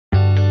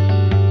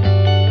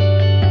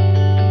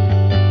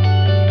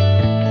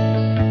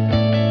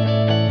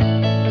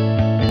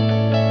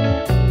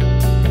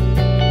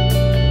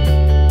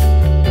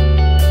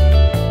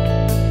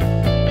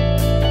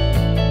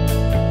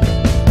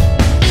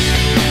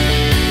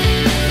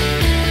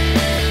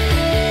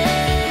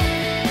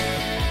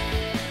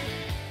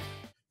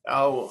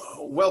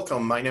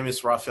welcome. My name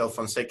is Rafael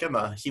Fonseca. I'm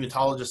a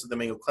hematologist at the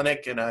Mayo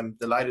Clinic, and I'm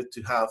delighted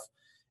to have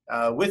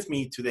with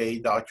me today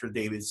Dr.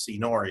 David C.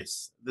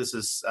 Norris. This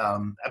is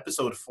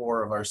episode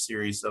 4 of our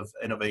series of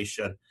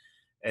innovation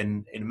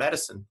in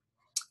medicine.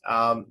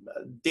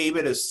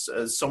 David is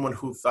someone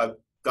who I've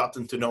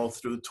gotten to know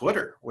through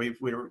Twitter.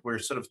 We're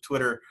sort of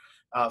Twitter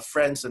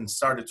friends and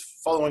started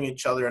following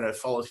each other, and I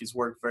followed his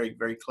work very,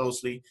 very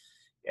closely.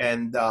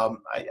 And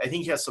I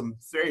think he has some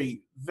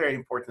very, very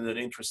important and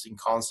interesting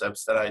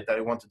concepts that I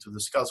wanted to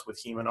discuss with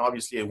him. And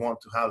obviously, I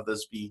want to have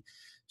this be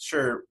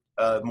shared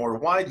more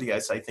widely,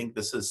 as I think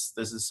this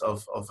is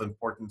of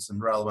importance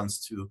and relevance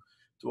to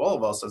all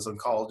of us as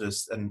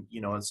oncologists. And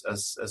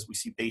as we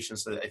see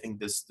patients, I think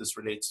this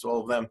relates to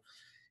all of them.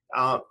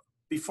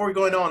 Before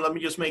going on, let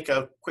me just make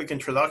a quick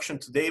introduction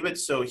to David.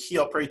 So he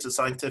operates a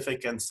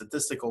scientific and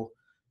statistical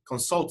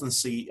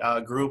consultancy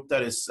group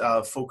that is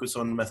focused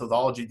on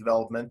methodology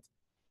development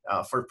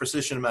for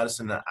precision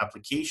medicine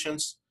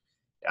applications.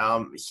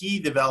 He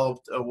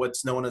developed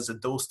what's known as a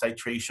Dose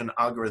Titration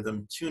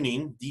Algorithm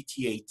Tuning,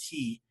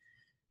 DTAT,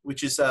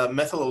 which is a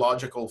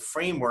methodological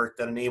framework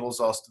that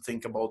enables us to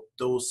think about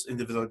dose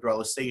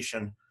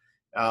individualization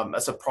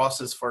as a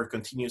process for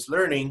continuous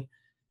learning,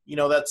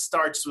 that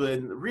starts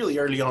with really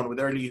early on with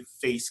early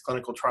phase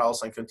clinical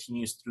trials and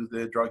continues through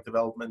the drug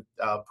development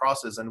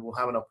process. And we'll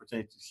have an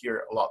opportunity to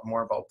hear a lot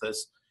more about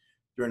this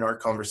during our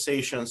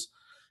conversations.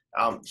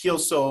 He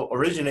also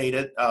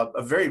originated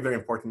a very, very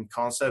important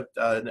concept,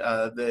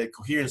 the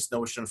coherence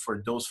notion for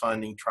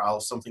dose-finding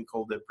trials, something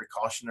called the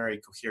precautionary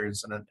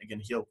coherence. And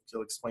again, he'll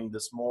explain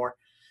this more.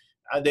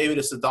 David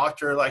is a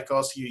doctor like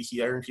us.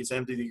 He earned his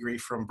MD degree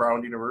from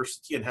Brown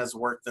University and has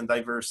worked in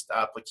diverse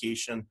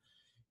application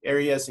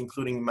areas,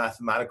 including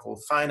mathematical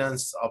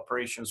finance,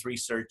 operations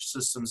research,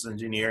 systems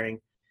engineering.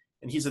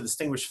 And he's a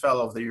distinguished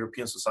fellow of the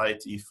European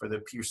Society for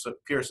the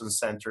Pearson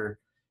Center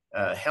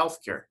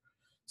Healthcare.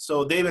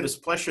 So, David, it's a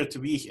pleasure to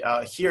be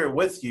here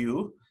with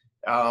you,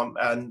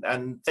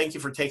 and thank you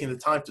for taking the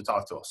time to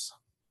talk to us.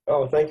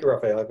 Oh, thank you,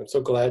 Rafael. I'm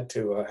so glad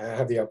to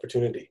have the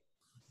opportunity.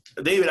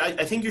 David,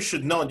 I think you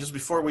should know, just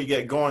before we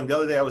get going, the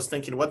other day I was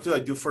thinking, what do I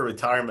do for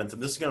retirement?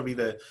 And this is going to be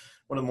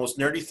one of the most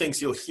nerdy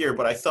things you'll hear,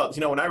 but I thought,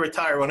 when I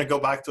retire, I want to go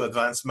back to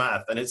advanced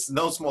math. And it's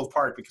no small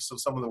part because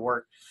of some of the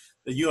work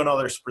that you and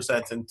others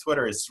present in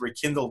Twitter. It's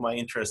rekindled my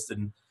interest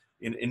in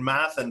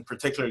math, and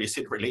particularly as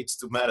it relates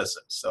to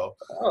medicine. So,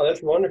 oh,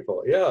 that's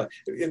wonderful. Yeah,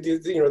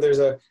 there's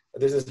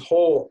this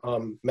whole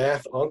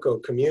math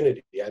onco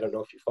community. I don't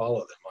know if you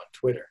follow them on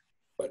Twitter,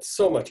 but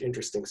so much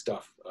interesting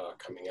stuff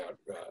coming out.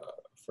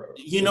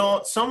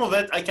 Some of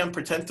it I can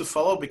pretend to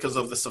follow because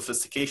of the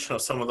sophistication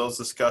of some of those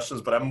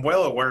discussions, but I'm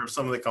well aware of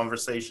some of the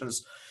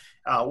conversations.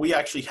 We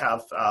actually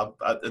have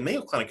at the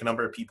Mayo Clinic a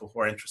number of people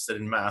who are interested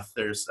in math.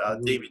 There's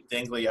David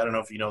Dingley. I don't know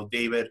if you know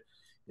David.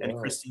 And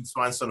Christine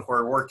Swanson, who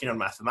are working on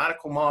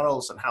mathematical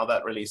models and how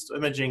that relates to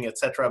imaging, et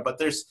cetera. But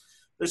there's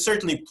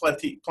certainly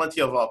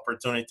plenty of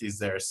opportunities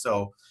there.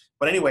 So,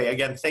 but anyway,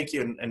 again, thank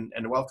you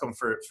and welcome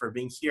for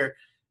being here.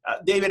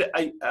 David,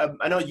 I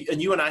know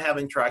you and I have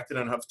interacted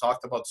and have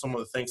talked about some of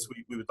the things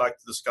we would like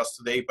to discuss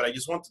today, but I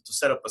just wanted to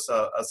set up as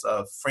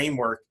a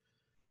framework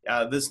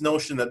this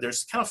notion that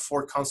there's kind of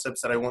 4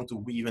 concepts that I want to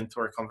weave into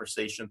our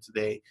conversation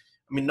today.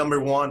 I mean, number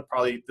one,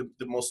 probably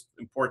the most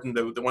important,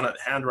 the one at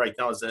hand right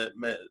now is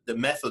the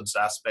methods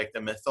aspect,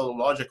 the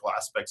methodological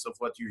aspects of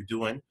what you're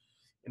doing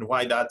and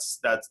why that's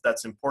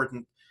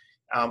important.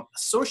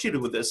 Associated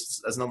with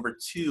this as number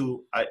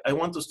 2, I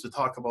want us to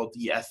talk about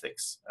the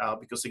ethics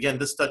because, again,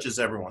 this touches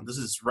everyone. This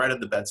is right at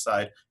the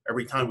bedside.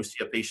 Every time we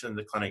see a patient in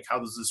the clinic, how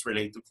does this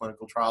relate to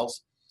clinical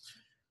trials?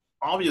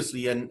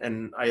 Obviously,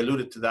 and I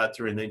alluded to that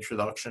during the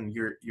introduction,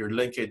 your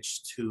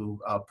linkage to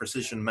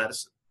precision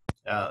medicine.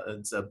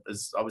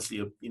 It's obviously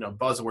a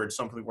buzzword,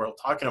 something we're all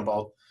talking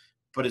about,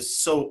 but it's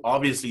so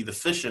obviously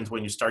deficient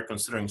when you start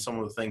considering some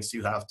of the things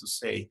you have to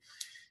say.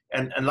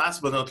 And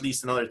last but not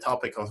least, another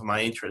topic of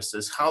my interest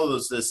is how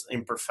does this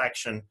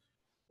imperfection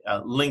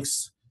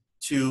links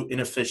to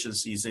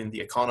inefficiencies in the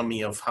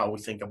economy of how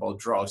we think about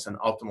drugs and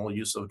optimal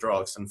use of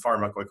drugs and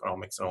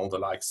pharmacoeconomics and all the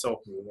like.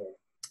 So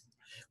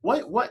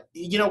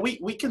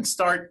we can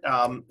start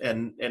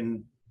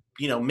and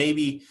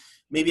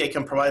maybe I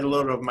can provide a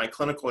little bit of my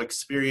clinical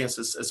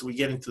experiences as we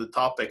get into the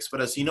topics.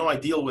 But as you know, I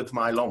deal with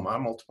myeloma,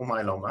 multiple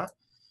myeloma.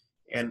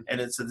 And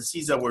it's a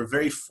disease that we're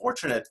very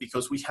fortunate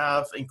because we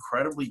have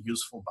incredibly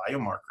useful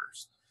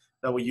biomarkers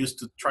that we use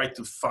to try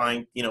to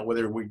find,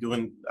 whether we're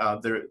doing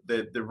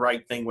the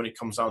right thing when it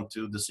comes down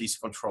to disease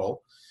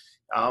control.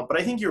 But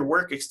I think your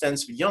work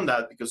extends beyond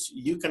that because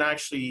you can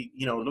actually,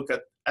 look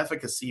at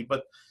efficacy,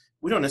 but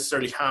we don't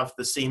necessarily have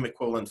the same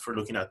equivalent for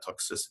looking at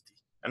toxicity.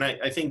 And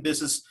I think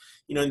this is,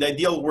 in the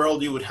ideal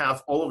world, you would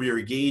have all of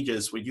your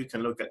gauges where you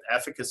can look at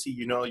efficacy,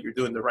 you're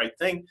doing the right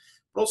thing,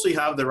 but also you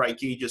have the right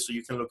gauges so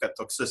you can look at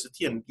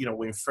toxicity. And,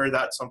 we infer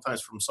that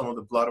sometimes from some of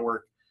the blood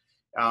work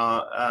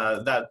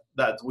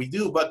that we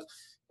do. But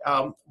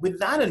with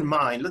that in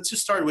mind, let's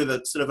just start with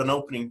a sort of an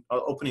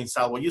opening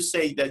salvo. You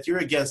say that you're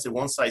against the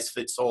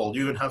one-size-fits-all.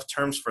 You even have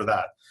terms for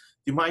that.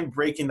 you mind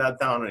breaking that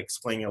down and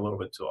explaining a little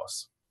bit to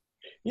us?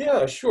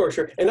 Yeah, sure.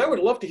 And I would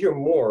love to hear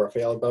more,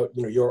 Rafael, about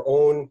your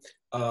own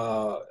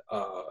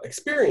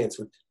experience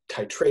with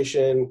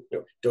titration,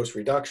 dose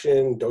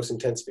reduction, dose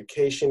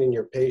intensification in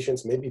your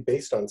patients, maybe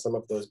based on some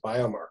of those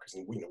biomarkers,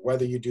 and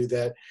whether you do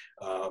that,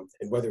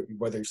 and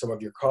whether some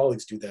of your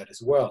colleagues do that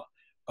as well.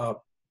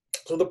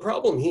 So the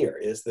problem here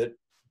is that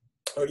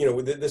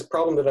this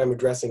problem that I'm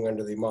addressing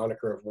under the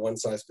moniker of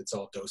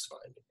one-size-fits-all dose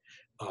finding.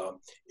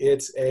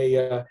 It's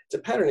a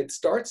pattern. It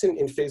starts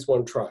in phase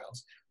 1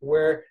 trials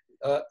where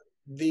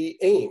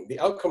the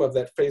outcome of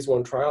that phase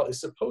 1 trial is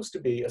supposed to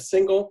be a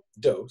single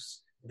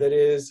dose that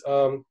is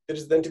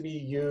then to be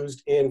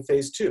used in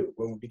phase 2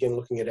 when we begin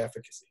looking at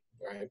efficacy.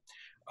 Right?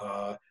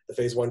 The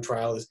phase 1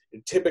 trial is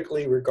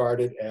typically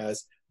regarded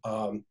as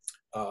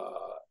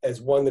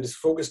one that is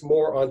focused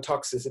more on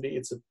toxicity.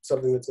 It's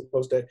something that's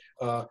supposed to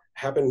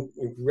happen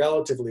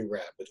relatively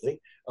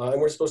rapidly,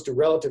 and we're supposed to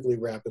relatively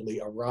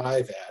rapidly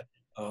arrive at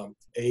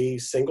a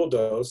single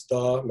dose,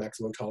 the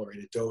maximum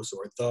tolerated dose,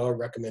 or the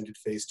recommended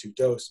phase 2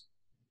 dose,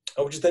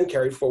 which is then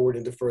carried forward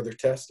into further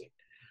testing.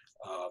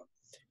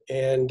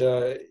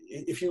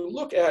 If you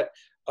look at,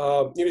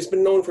 it's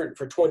been known for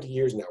 20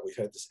 years now, we've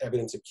had this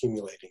evidence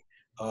accumulating,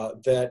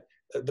 that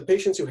the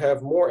patients who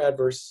have more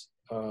adverse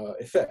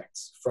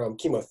effects from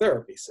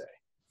chemotherapy, say,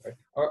 right,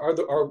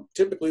 are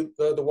typically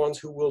the ones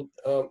who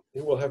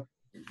will have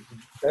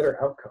better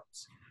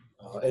outcomes.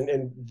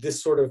 And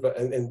this sort of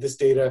and this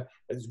data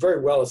is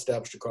very well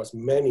established across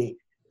many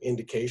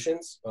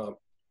indications.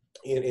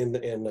 In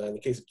the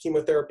case of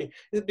chemotherapy,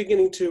 is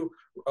beginning to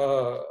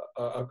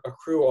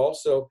accrue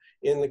also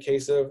in the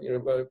case of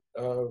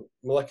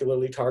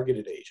molecularly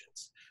targeted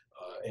agents,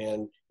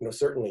 and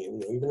certainly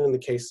even in the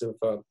case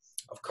of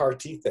CAR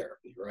T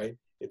therapy, right?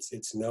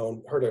 It's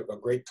known. Heard a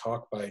great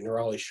talk by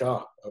Nirali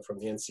Shah from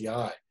the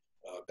NCI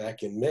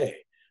back in May,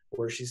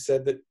 where she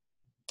said that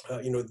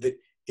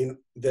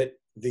that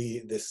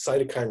the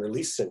cytokine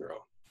release syndrome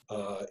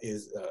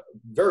is a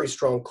very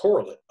strong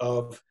correlate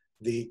of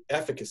the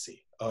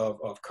efficacy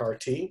of CAR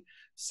T,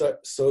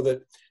 so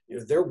that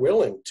they're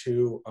willing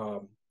to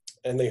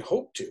and they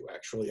hope to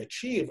actually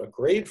achieve a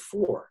grade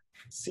 4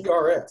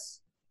 CRS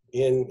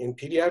in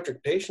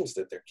pediatric patients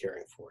that they're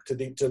caring for, to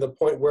the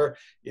point where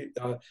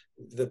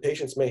the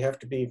patients may have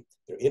to be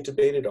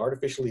intubated,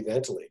 artificially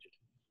ventilated,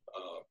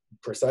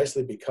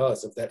 precisely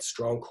because of that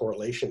strong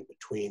correlation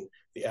between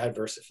the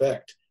adverse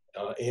effect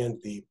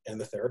and the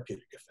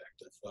therapeutic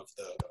effect of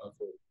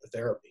the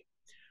therapy.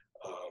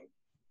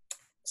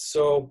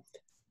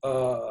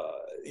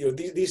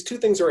 These two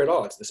things are at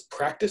odds. This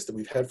practice that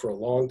we've had for a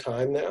long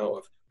time now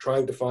of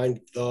trying to find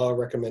the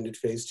recommended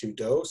phase 2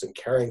 dose and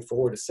carrying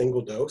forward a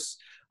single dose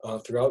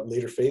throughout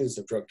later phases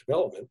of drug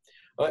development,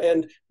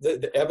 and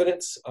the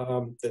evidence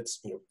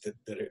the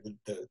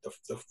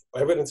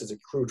evidence is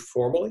accrued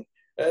formally,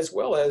 as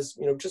well as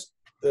just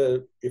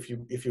the, if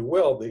you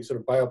will, the sort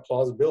of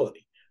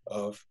bioplausibility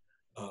of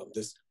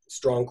this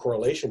strong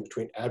correlation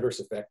between adverse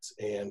effects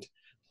and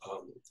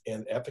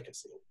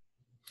efficacy.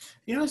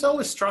 It's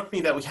always struck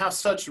me that we have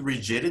such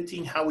rigidity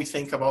in how we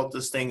think about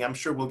this thing. I'm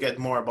sure we'll get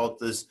more about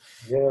this.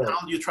 Yeah.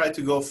 How do you try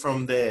to go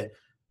from the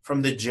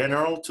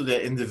general to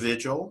the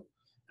individual?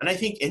 And I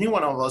think any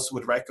one of us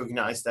would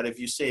recognize that if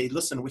you say,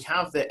 listen, we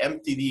have the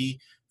MTD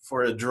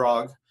for a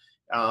drug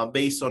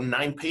based on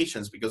 9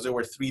 patients because there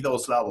were 3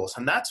 dose levels,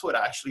 and that's what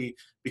actually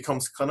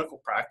becomes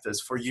clinical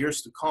practice for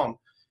years to come.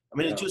 I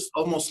mean, It's just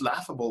almost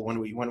laughable when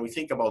we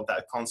think about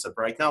that concept.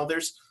 Right now,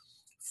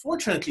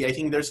 fortunately, I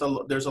think there's a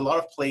lot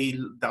of play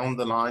down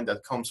the line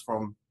that comes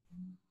from,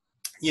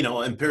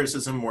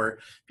 empiricism, where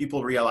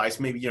people realize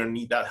maybe you don't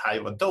need that high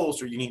of a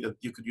dose, or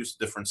you could use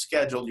a different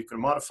schedule, you can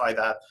modify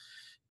that.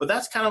 But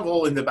that's kind of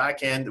all in the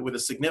back end with a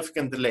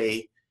significant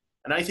delay.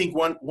 And I think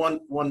one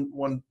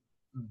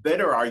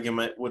better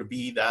argument would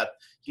be that,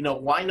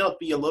 why not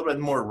be a little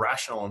bit more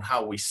rational on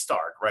how we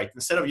start, right?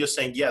 Instead of just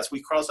saying, yes,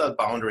 we cross that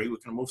boundary, we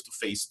can move to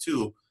phase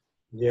 2.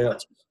 Yeah.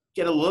 Let's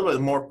get a little bit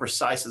more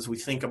precise as we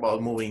think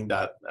about moving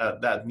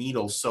that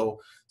needle.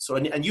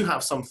 And you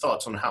have some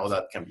thoughts on how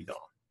that can be done.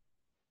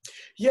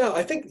 Yeah,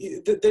 I think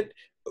that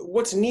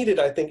what's needed,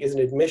 I think, is an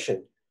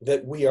admission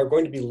that we are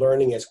going to be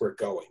learning as we're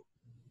going.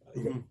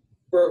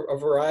 For a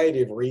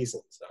variety of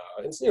reasons.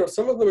 And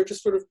some of them are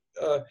just sort of,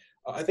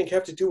 I think,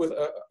 have to do with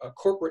a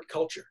corporate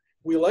culture.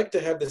 We like to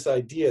have this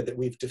idea that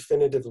we've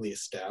definitively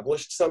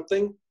established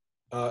something,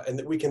 and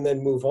that we can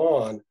then move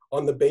on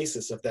the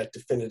basis of that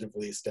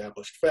definitively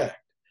established fact.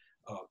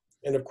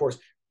 And of course,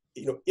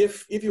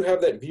 if you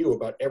have that view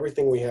about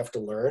everything we have to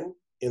learn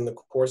in the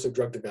course of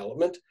drug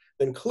development,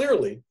 then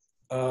clearly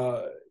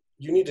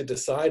you need to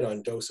decide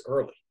on dose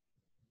early.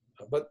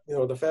 But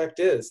the fact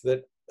is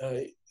that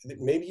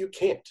maybe you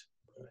can't.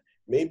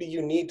 Maybe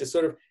you need to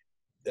sort of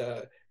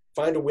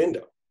find a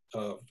window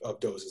of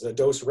doses, a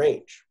dose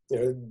range.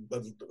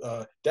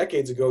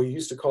 Decades ago, you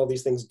used to call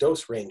these things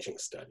dose ranging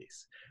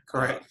studies.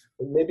 Correct.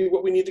 Maybe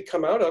what we need to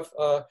come out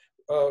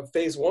of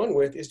phase 1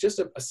 with is just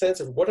a sense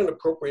of what an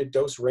appropriate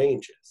dose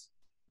range is.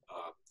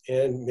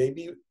 And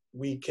maybe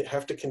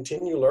have to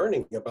continue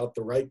learning about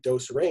the right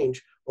dose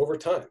range over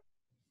time.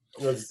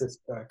 There's this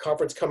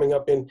conference coming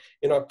up in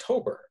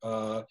October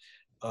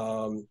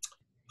that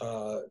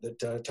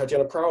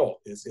Tatiana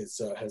Prowell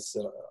has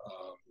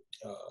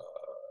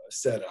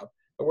set up,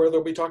 where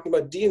they'll be talking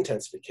about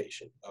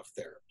de-intensification of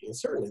therapy. And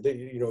certainly,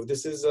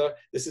 this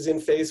is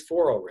in phase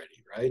 4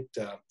 already, right?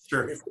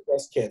 Sure. For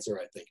breast cancer,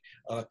 I think.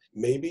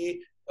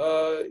 Maybe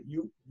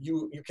you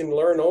can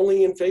learn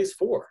only in phase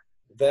 4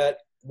 that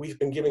we've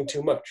been giving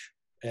too much,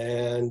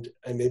 and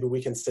maybe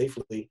we can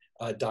safely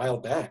dial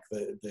back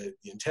the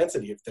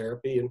intensity of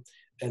therapy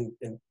and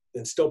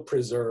still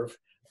preserve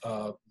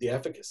the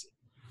efficacy.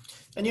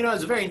 And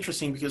it's very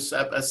interesting because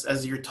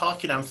as you're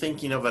talking, I'm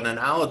thinking of an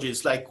analogy.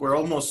 It's like we're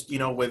almost,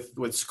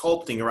 with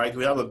sculpting, right?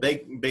 We have a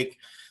big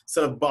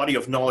sort of body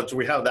of knowledge.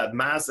 We have that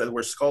mass that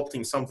we're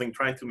sculpting something,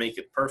 trying to make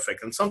it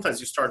perfect. And sometimes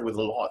you start with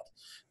a lot.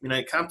 An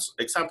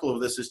example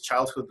of this is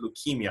childhood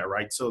leukemia,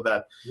 right? So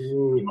that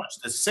pretty much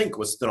the sink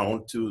was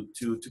thrown to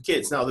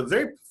kids. Now, the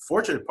very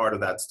fortunate part of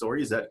that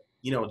story is that,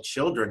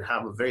 children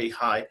have a very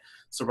high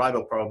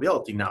survival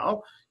probability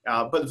now.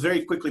 But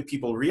very quickly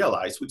people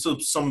realize with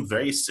some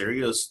very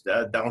serious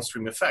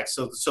downstream effects.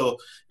 So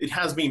it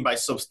has been by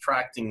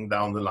subtracting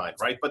down the line,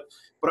 right? But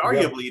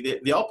arguably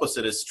the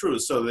opposite is true.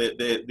 So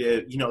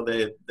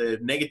the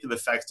negative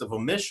effects of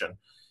omission,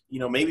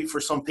 maybe for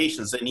some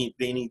patients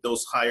they need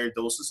those higher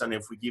doses, and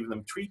if we give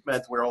them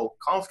treatment, we're all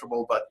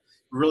comfortable, but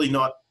really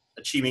not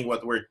achieving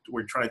what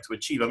we're trying to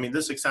achieve. I mean,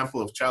 this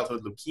example of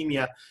childhood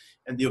leukemia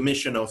and the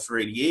omission of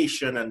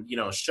radiation and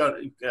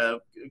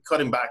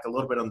cutting back a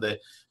little bit on the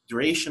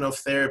duration of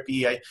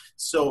therapy. I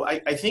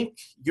think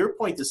your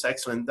point is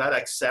excellent, that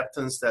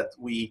acceptance that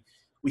we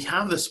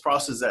have this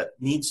process that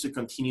needs to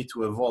continue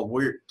to evolve.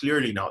 We're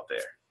clearly not there.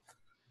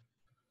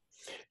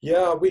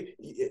 Yeah,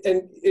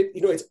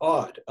 it's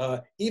odd.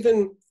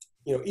 Even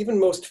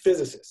most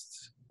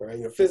physicists, right?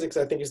 Physics,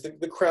 I think, is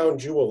the crown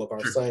jewel of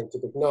our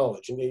scientific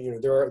knowledge.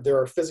 And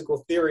there are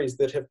physical theories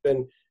that have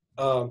been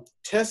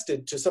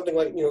tested to something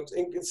like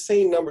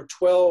insane number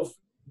 12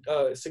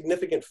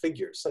 significant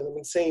figures, some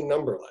insane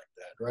number like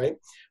that, right?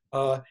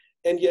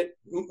 And yet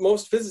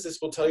most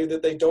physicists will tell you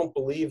that they don't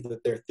believe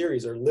that their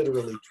theories are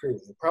literally true.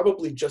 They're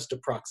probably just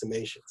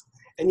approximations.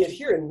 And yet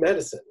here in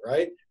medicine,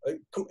 right,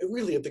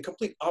 really at the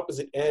complete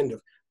opposite end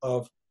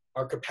of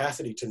our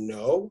capacity to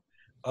know,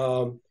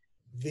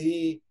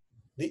 the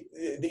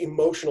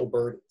emotional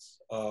burdens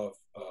of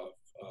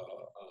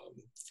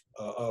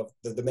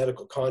the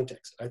medical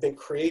context, I think,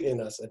 create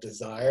in us a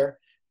desire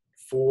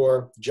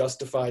for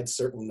justified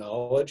certain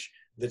knowledge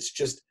that's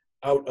just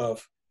out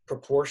of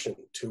proportion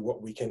to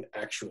what we can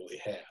actually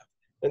have.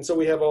 And so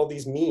we have all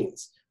these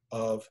means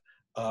of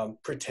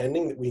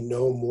pretending that we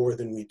know more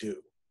than we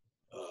do.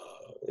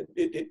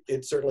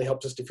 It certainly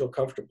helps us to feel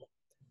comfortable.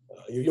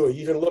 You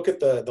even look at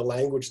the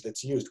language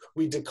that's used.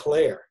 We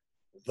declare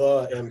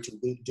the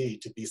MTD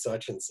to be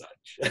such and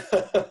such.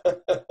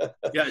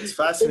 Yeah, it's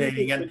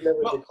fascinating. And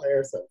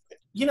declare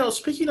something.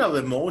 Speaking of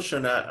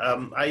emotion,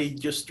 I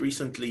just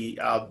recently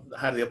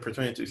had the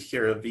opportunity to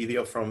hear a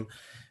video from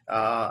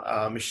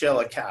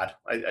Michel Akkad.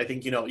 I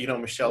think you know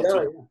Michel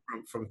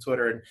from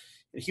Twitter, and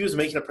he was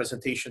making a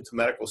presentation to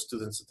medical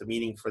students at the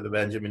meeting for the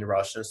Benjamin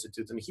Rush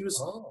Institute, and he was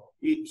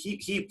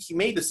he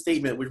made a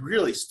statement which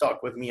really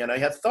stuck with me, and I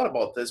had thought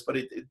about this, but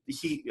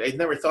I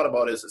never thought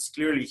about it as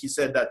clearly. He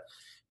said that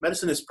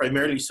medicine is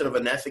primarily sort of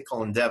an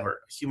ethical endeavor,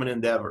 a human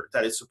endeavor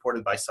that is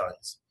supported by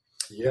science.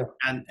 Yeah.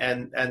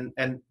 And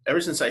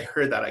ever since I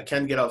heard that, I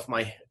can't get off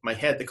my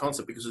head the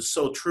concept, because it's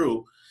so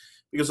true,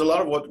 because a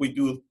lot of what we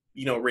do,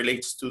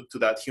 relates to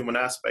that human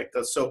aspect.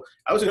 So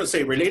I was going to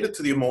say, related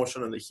to the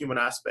emotion and the human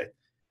aspect,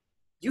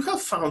 you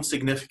have found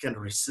significant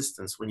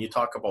resistance when you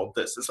talk about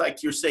this. It's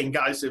like you're saying,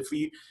 guys, if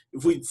we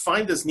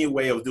find this new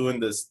way of doing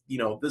this,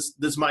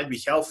 this might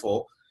be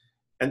helpful.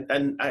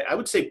 And I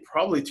would say,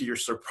 probably to your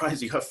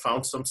surprise, you have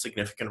found some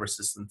significant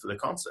resistance to the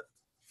concept.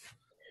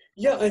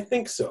 Yeah, I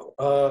think so.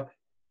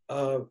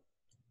 And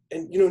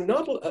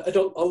not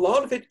a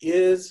lot of it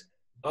is,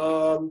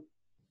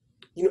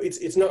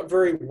 it's not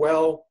very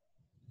well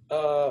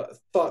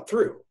thought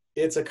through.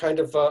 It's a kind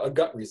of a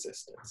gut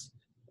resistance.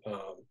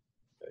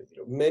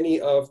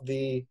 Many of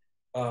the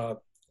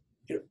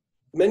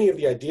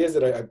ideas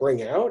that I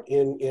bring out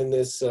in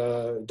this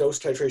dose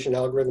titration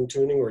algorithm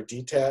tuning, or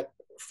DTAT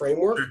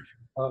framework,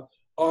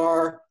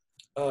 are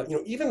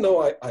even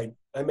though I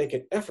make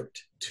an effort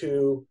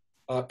to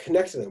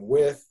connect them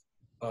with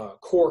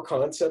core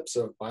concepts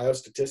of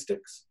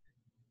biostatistics,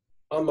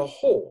 on the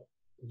whole,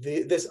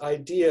 this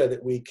idea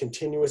that we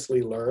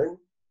continuously learn,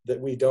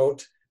 that we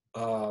don't,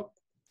 that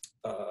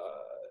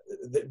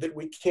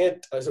we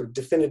can't sort of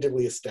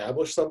definitively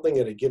establish something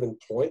at a given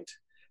point,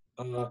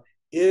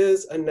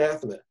 is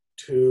anathema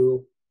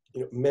to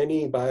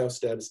many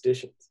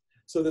biostatisticians.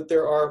 So that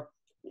there are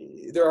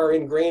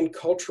ingrained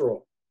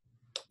cultural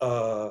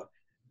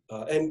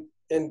and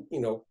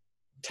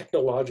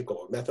technological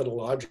or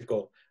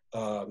methodological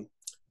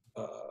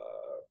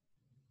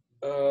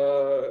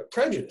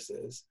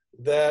prejudices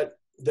that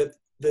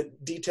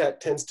DTAT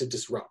tends to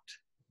disrupt.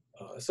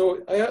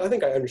 So I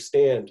think I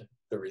understand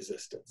the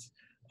resistance.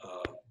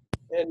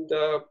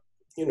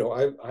 You know,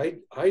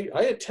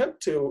 I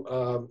attempt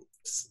to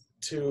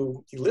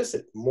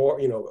elicit more,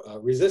 you know,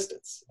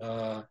 resistance,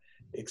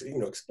 you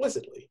know,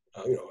 explicitly,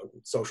 you know,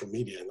 social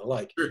media and the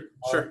like. Sure,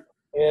 sure.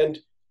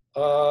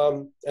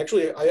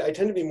 Actually, I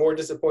tend to be more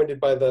disappointed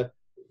by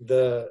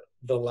the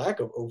lack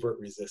of overt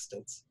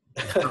resistance.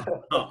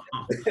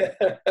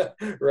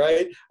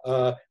 Right?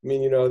 I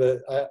mean, you know,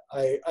 that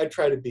I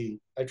try to be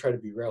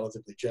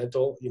relatively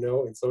gentle, you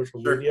know, in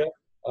social Sure. media,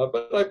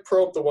 but I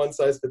probe the one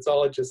size fits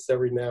all just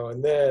every now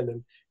and then,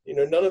 and you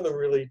know, none of them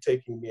really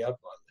taking me up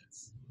on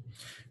this.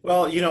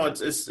 Well, you know,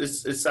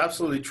 it's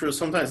absolutely true.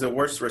 Sometimes the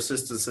worst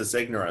resistance is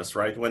ignorance,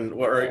 right? When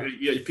or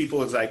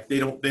people is like they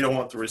don't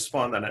want to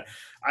respond, and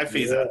I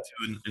face that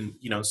too in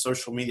you know,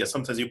 social media.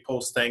 Sometimes you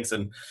post things,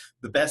 and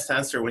the best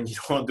answer when you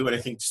don't want to do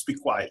anything, just be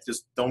quiet,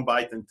 just don't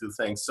bite into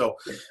things. So,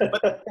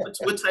 but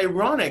what's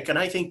ironic, and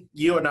I think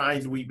you and I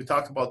we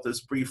talked about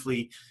this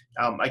briefly.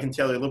 I can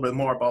tell you a little bit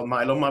more about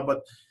myeloma,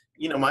 but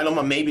you know,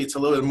 myeloma maybe it's a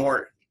little bit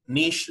more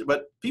niche,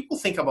 but people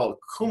think about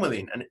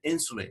Coumadin and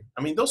insulin.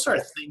 I mean, those are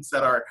things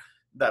that are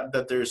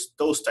that there's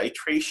dose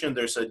titration,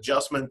 there's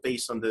adjustment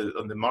based on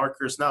the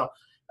markers. Now,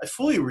 I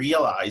fully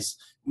realize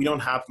we don't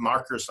have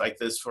markers like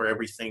this for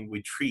everything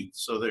we treat.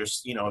 So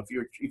there's, you know, if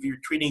you're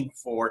treating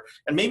for,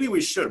 and maybe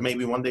we should,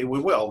 maybe one day we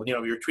will, you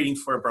know, if you're treating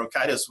for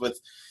bronchitis with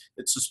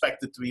it's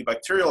suspected to be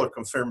bacterial or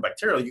confirmed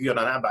bacterial, you get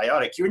an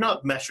antibiotic, you're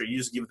not measured, you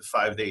just give it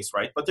 5 days,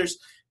 right? But there's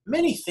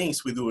many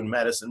things we do in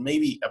medicine.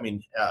 Maybe, I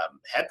mean,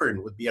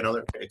 heparin would be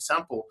another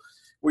example,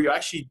 where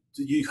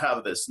you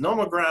have this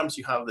nomograms,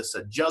 you have this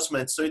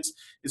adjustment. So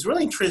it's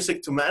really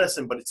intrinsic to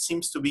medicine, but it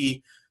seems to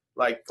be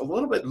like a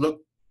little bit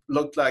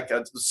looked like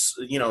a,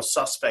 you know,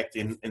 suspect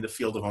in the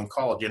field of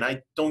oncology, and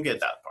I don't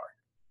get that part.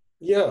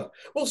 Yeah.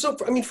 Well, so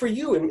I mean, for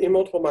you in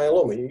multiple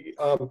myeloma,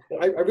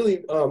 I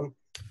really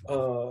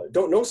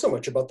don't know so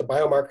much about the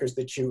biomarkers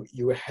that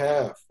you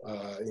have.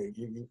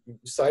 You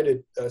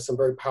cited some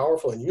very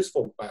powerful and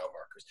useful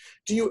biomarkers.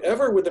 Do you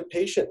ever, with a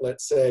patient,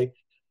 let's say,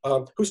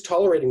 who's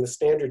tolerating the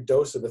standard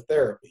dose of a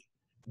therapy,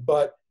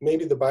 but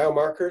maybe the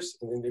biomarkers,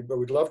 and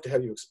we'd love to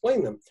have you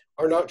explain them,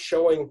 are not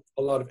showing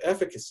a lot of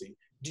efficacy,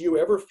 do you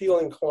ever feel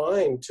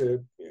inclined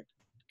to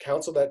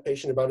counsel that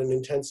patient about an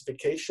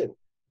intensification?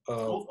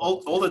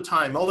 All the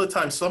time.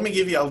 So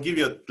I'll give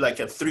you like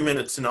a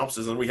 3-minute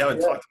synopsis, and we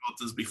haven't talked about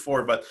this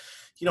before, but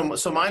you know,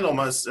 so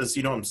myeloma is, as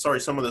you know, I'm sorry,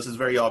 some of this is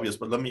very obvious,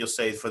 but let me just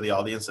say it for the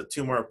audience, a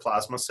tumor of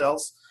plasma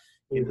cells.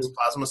 In these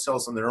plasma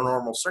cells, under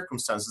normal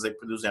circumstances, they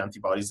produce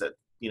antibodies that,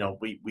 you know,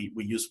 we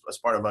use as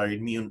part of our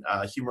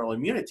humoral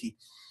immunity.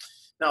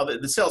 Now,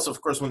 the cells, of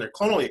course, when they're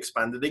clonally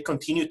expanded, they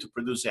continue to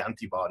produce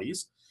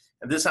antibodies.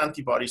 And these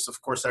antibodies, of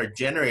course, are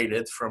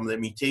generated from the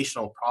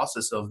mutational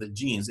process of the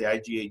genes, the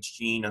IGH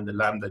gene and the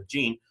lambda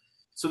gene.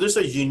 So there's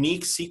a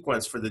unique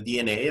sequence for the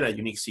DNA and a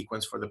unique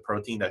sequence for the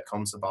protein that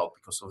comes about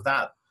because of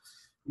that.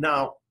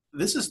 Now,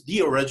 this is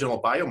the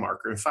original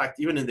biomarker. In fact,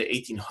 even in the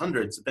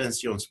 1800s,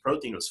 Bence-Jones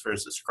protein was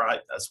first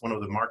described as one of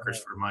the markers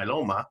for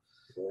myeloma.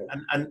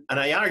 And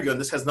I argue, and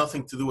this has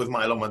nothing to do with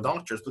myeloma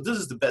doctors, but this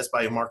is the best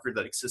biomarker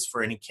that exists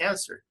for any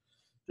cancer,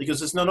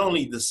 because it's not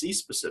only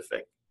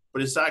disease-specific,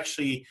 but it's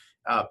actually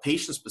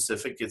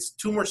patient-specific, it's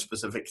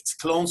tumor-specific, it's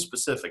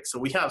clone-specific. So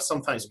we have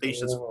sometimes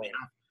patients who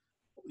have,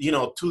 you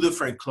know, 2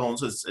 different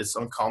clones. It's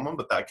uncommon,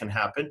 but that can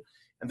happen.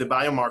 And the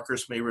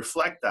biomarkers may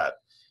reflect that.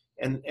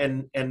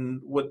 And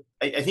what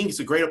I think is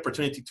a great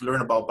opportunity to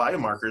learn about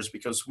biomarkers,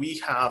 because we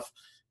have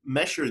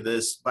measured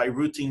this by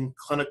routine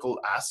clinical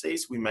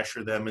assays. We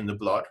measure them in the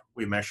blood,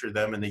 we measure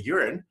them in the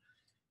urine,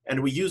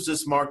 and we use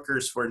these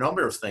markers for a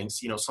number of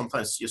things. You know,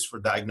 sometimes just for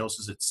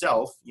diagnosis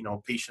itself. You know,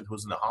 a patient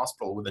who's in the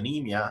hospital with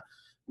anemia,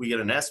 we get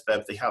an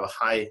SPEP, they have a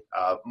high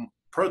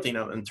protein,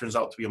 and turns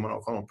out to be a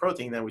monoclonal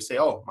protein. Then we say,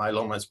 oh,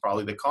 myeloma is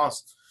probably the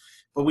cause.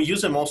 But we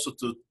use them also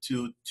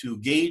to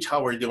gauge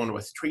how we're doing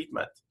with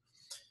treatment.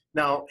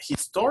 Now,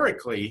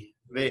 historically,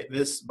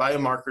 these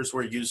biomarkers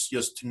were used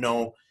just to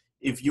know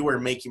if you were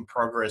making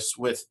progress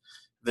with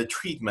the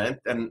treatment.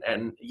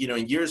 And you know,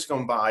 in years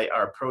gone by,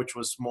 our approach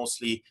was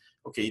mostly,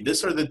 okay,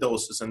 these are the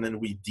doses, and then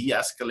we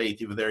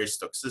de-escalate if there is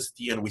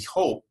toxicity, and we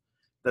hope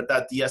that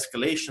that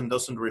de-escalation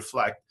doesn't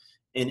reflect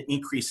an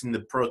increase in the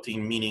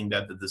protein, meaning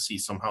that the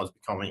disease somehow is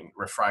becoming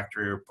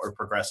refractory or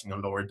progressing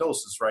on lower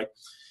doses, right?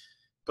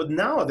 But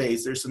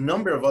nowadays, there's a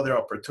number of other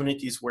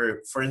opportunities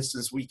where, for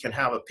instance, we can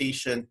have a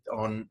patient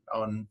on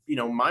you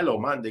know,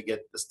 myeloma, and they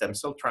get the stem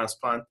cell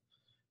transplant.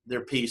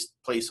 They're placed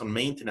on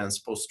maintenance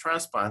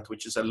post-transplant,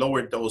 which is a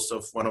lower dose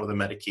of one of the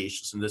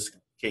medications, in this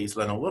case,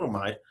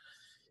 lenalidomide.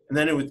 And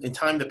then in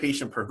time, the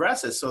patient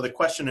progresses. So the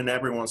question in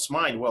everyone's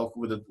mind, well,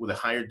 would a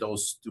higher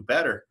dose do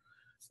better?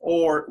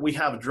 Or we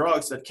have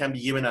drugs that can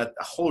be given at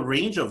a whole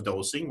range of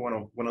dosing.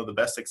 One of the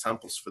best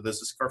examples for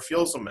this is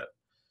carfilzomib.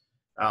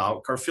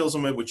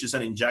 Carfilzomib, which is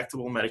an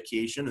injectable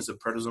medication, is a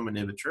proteasome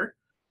inhibitor,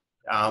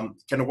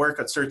 can work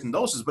at certain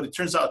doses, but it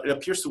turns out it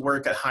appears to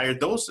work at higher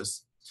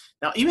doses.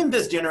 Now, even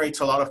this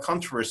generates a lot of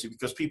controversy,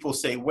 because people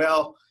say,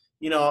 well,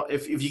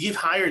 if you give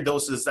higher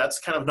doses, that's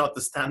kind of not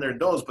the standard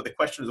dose. But the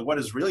question is, what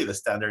is really the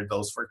standard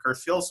dose for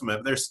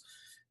carfilzomib?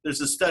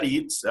 There's a study.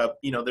 It's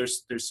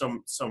there's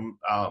some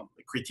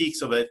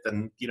critiques of it,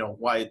 and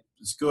why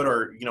it's good,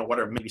 or what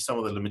are maybe some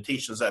of the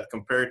limitations that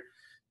compared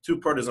to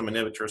proteasome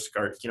inhibitors,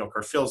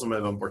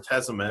 carfilzomib and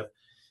bortezomib.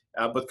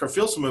 But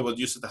carfilzomib was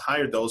used at the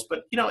higher dose,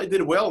 but it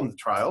did well in the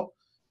trial.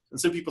 And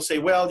some people say,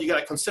 well, you got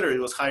to consider it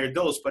was higher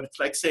dose, but it's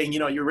like saying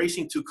you're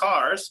racing two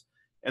cars,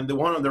 and the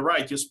one on the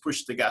right just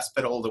pushed the gas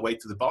pedal all the way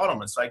to the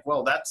bottom. It's like,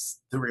 well,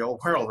 that's the real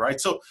world,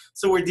 right? So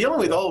we're dealing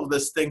with all of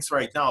these things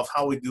right now of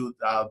how we do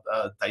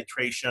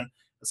titration.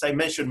 As I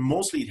mentioned,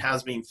 mostly it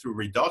has been through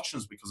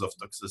reductions because of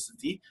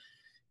toxicity.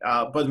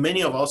 But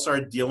many of us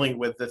are dealing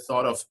with the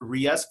thought of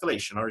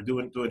re-escalation or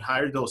doing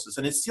higher doses.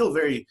 And it's still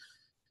very,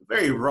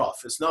 very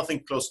rough. It's nothing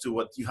close to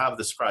what you have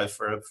described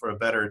for a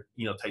better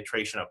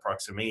titration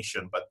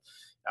approximation. But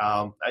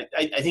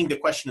I think the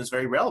question is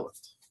very relevant.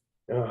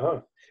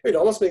 It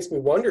almost makes me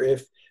wonder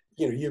if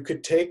you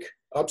could take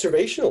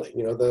observationally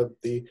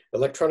the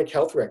electronic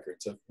health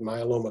records of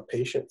myeloma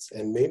patients,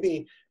 and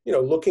maybe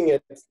looking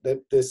at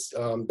this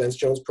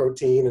Benz-Jones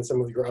protein and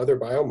some of your other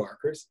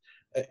biomarkers,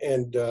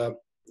 and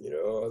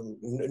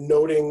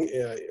noting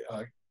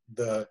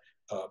the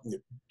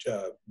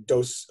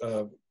dose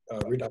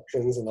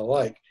reductions and the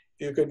like.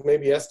 You could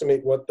maybe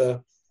estimate what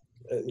the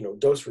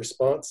dose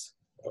response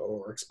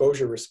or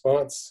exposure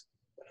response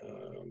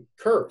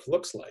curve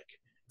looks like.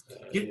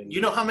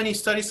 You know how many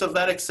studies of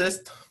that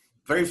exist?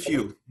 Very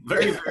few,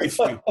 very, very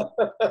few.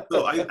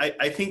 So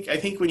I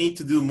think we need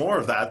to do more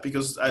of that,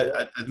 because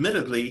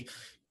admittedly,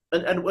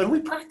 and when we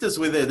practice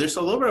with it, there's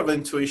a little bit of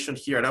intuition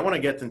here, and I want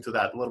to get into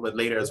that a little bit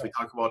later as we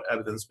talk about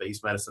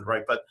evidence-based medicine,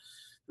 right? But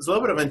there's a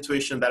little bit of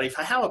intuition that if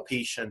I have a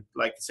patient,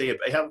 like say if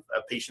I have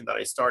a patient that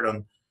I start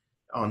on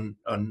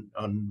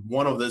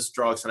one of these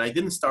drugs, and I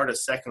didn't start a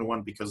second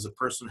one because the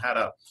person had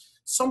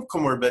some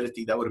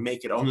comorbidity that would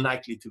make it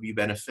unlikely to be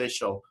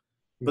beneficial.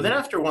 But then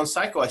after one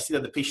cycle, I see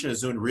that the patient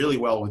is doing really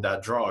well with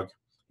that drug.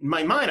 In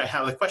my mind, I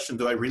have the question,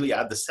 do I really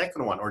add the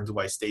second one, or do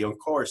I stay on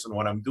course in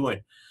what I'm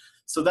doing?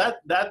 So that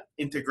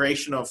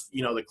integration of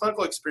the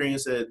clinical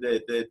experience,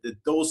 the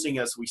dosing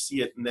as we see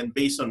it, and then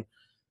based on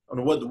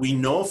what we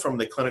know from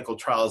the clinical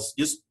trials,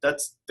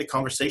 that's the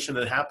conversation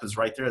that happens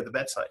right there at the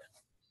bedside.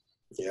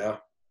 Yeah,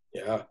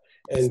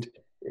 and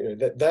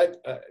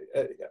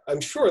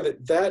I'm sure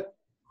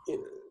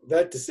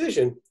that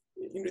decision,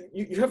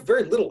 you have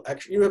very little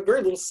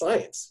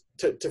science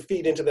to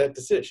feed into that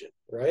decision,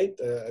 right?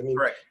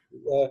 Right.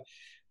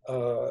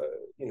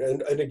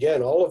 And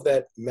again, all of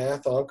that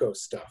math onco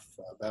stuff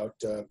about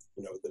the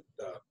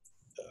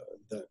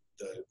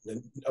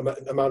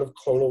amount of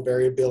clonal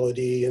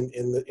variability in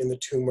the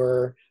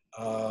tumor,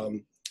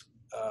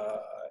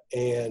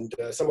 and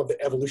some of the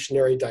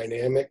evolutionary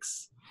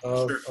dynamics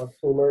of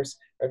tumors,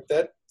 right?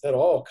 That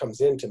all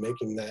comes into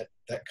making that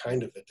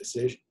kind of a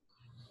decision.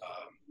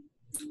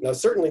 Now,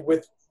 certainly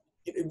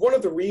one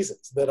of the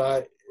reasons that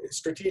I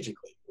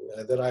strategically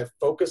that I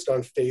focused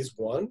on phase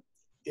 1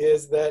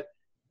 is that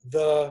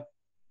the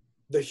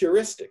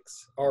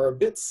heuristics are a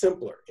bit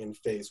simpler in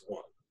phase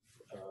 1,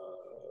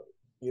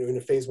 in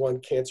a phase 1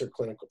 cancer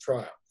clinical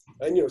trial.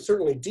 And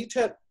certainly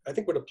DTAT, I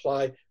think, would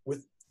apply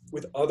with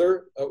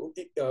other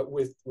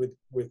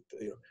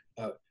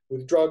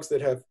with drugs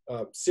that have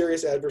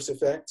serious adverse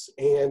effects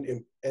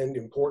and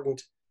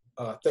important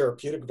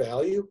therapeutic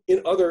value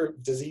in other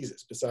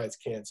diseases besides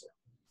cancer.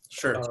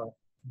 Sure.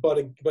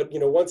 But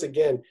once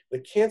again, the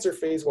cancer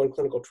phase 1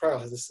 clinical trial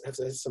has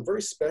some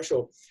very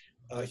special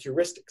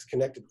heuristics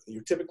connected with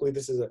you. Typically,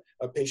 this is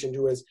a patient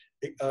who has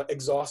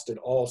exhausted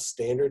all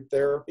standard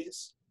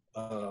therapies.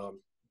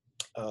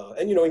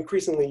 And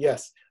increasingly,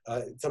 yes,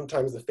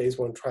 sometimes the phase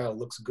 1 trial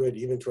looks good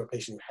even to a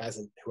patient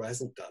who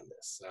hasn't done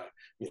this,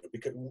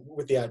 because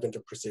with the advent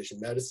of precision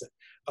medicine.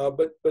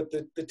 But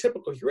the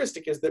typical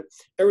heuristic is that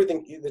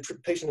the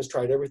patient has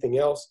tried everything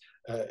else.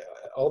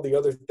 All the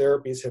other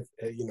therapies have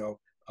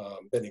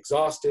been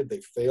exhausted.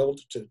 They've failed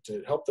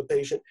to help the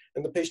patient,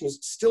 and the patient is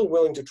still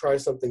willing to try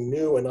something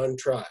new and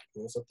untried,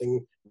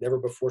 something never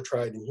before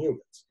tried in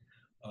humans.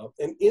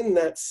 And in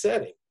that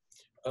setting,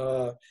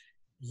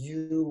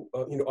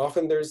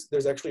 often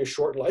there's actually a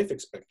short life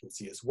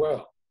expectancy as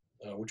well,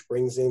 which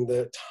brings in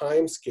the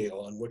time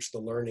scale on which the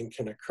learning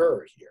can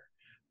occur here.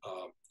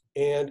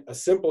 And a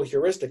simple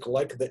heuristic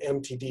like the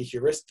MTD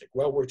heuristic,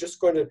 well, we're just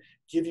going to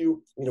give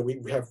you,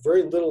 we have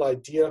very little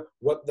idea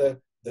what the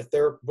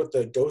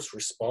dose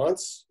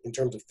response in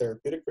terms of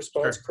therapeutic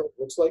response curve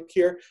looks like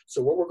here.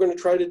 So what we're going to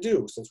try to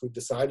do, since we've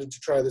decided to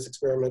try this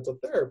experimental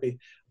therapy,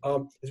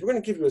 is we're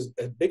going to give you as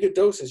big a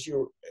dose as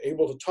you're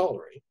able to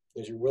tolerate,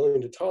 as you're willing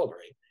to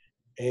tolerate,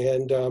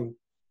 and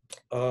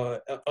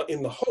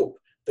in the hope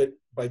that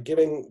by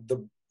giving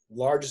the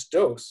largest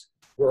dose,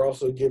 we're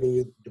also giving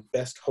you the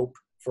best hope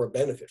for a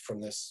benefit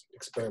from this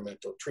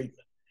experimental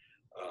treatment.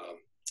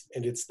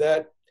 And it's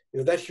that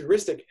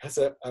heuristic has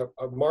a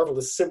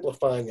marvelous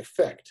simplifying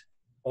effect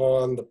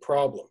on the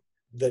problem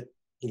that,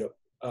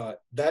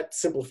 that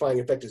simplifying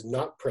effect is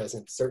not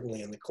present,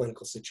 certainly in the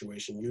clinical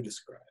situation you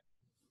described.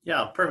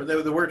 Yeah, perfect.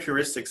 The word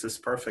heuristics is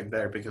perfect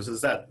there because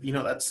it's that,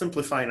 that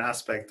simplifying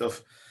aspect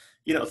of,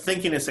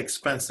 thinking is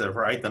expensive,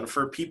 right? And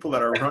for people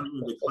that are running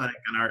in the clinic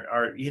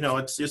and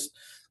it's just,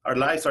 our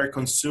lives are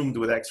consumed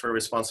with extra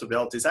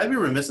responsibilities. I'd be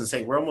remiss in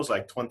saying we're almost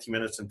like 20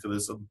 minutes into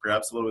this,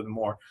 perhaps a little bit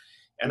more.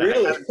 And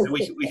Really?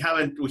 we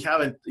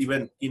haven't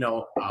even,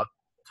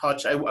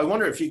 touched. I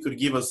wonder if you could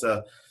give us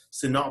a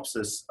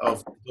synopsis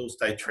of dose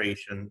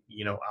titration,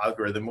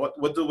 algorithm.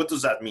 What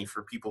does that mean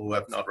for people who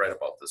have not read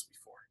about this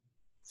before?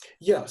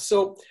 Yeah,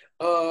 so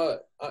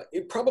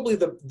probably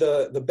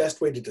the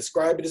best way to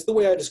describe it is the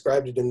way I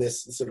described it in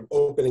this sort of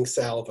opening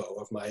salvo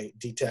of my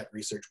DTAT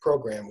research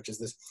program, which is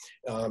this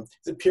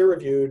it's a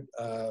peer-reviewed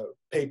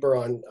paper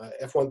on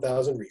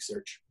F1000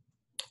 research,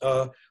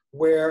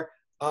 where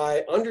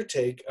I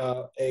undertake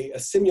a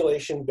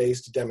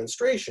simulation-based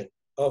demonstration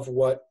of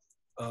what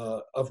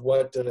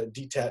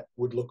DTAT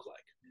would look like.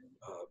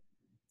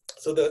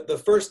 So the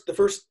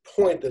first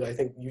point that I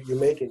think you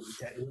make in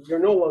DTAT, you're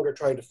no longer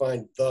trying to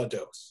find the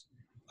dose.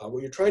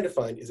 What you're trying to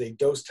find is a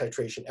dose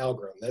titration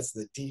algorithm. That's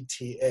the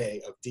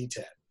DTA of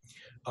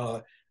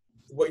DTAT.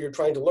 What you're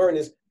trying to learn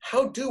is,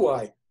 how do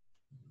I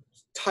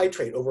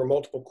titrate over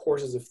multiple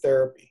courses of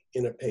therapy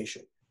in a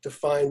patient to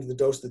find the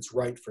dose that's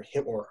right for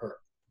him or her?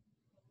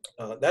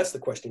 That's the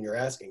question you're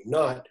asking,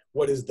 not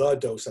what is the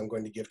dose I'm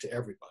going to give to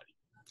everybody.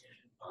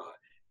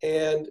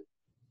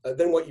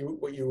 Then what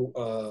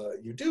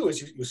you do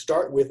is you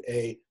start with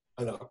an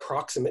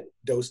approximate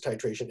dose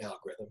titration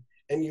algorithm,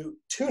 and you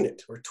tune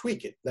it or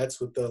tweak it.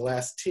 That's what the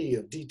last T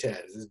of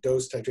DTAT is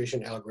dose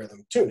titration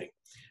algorithm tuning.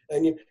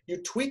 And you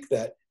tweak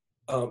that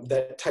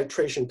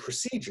titration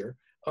procedure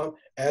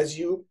as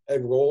you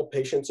enroll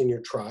patients in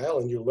your trial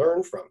and you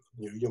learn from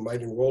them. You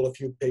might enroll a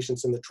few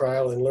patients in the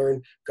trial and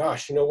learn,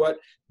 gosh, you know what,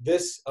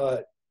 this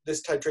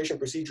titration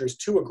procedure is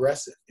too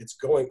aggressive. It's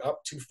going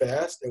up too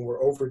fast, and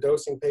we're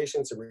overdosing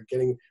patients, and we're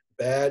getting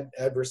bad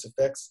adverse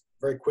effects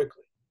very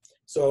quickly.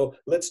 So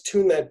let's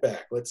tune that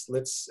back. Let's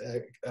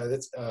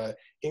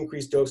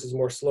increase doses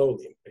more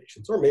slowly in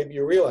patients. Or maybe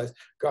you realize,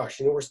 gosh,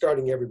 we're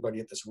starting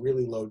everybody at this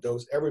really low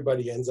dose.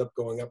 Everybody ends up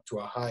going up to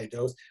a high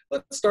dose.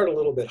 Let's start a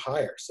little bit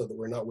higher so that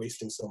we're not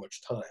wasting so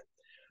much time.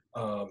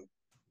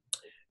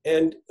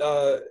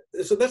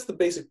 So that's the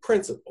basic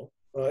principle.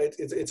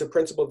 It's a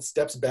principle that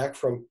steps back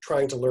from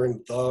trying to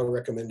learn the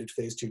recommended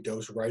phase 2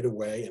 dose right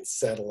away and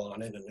settle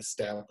on it and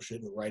establish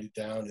it and write it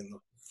down in the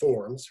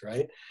forms,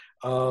 right?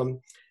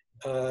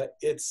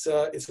 It's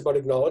about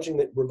acknowledging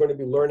that we're going to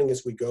be learning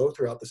as we go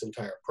throughout this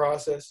entire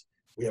process.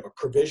 We have a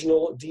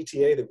provisional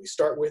DTA that we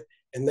start with,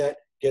 and that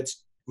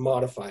gets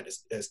modified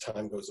as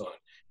time goes on.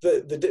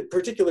 The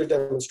particular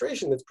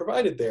demonstration that's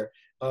provided there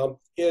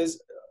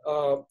is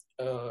the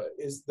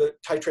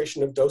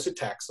titration of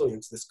docetaxel.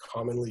 It's this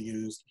commonly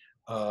used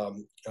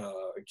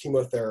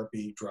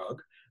chemotherapy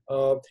drug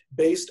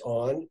based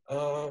on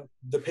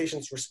the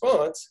patient's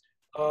response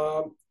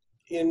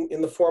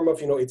in the form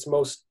of, its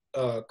most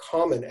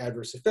common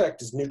adverse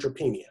effect is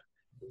neutropenia.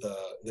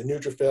 The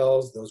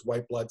neutrophils, those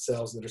white blood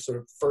cells that are sort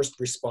of first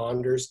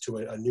responders to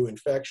a new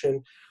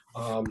infection,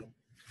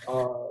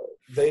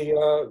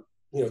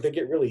 they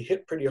get really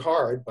hit pretty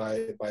hard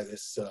by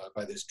this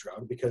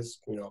drug because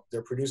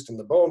they're produced in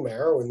the bone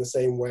marrow in the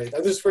same way.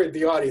 And this is for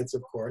the audience,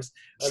 of course.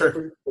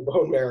 Sure. The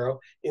bone marrow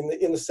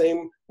in the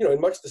same in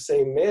much the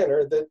same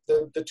manner that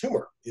the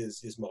tumor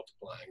is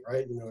multiplying,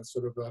 right? It's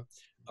sort of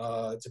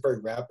it's a very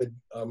rapid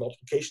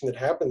multiplication that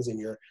happens in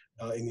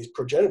these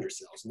progenitor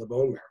cells in the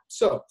bone marrow.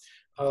 So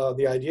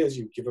the idea is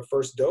you give a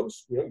first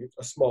dose,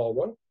 a small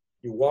one.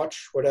 You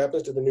watch what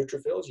happens to the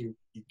neutrophils. You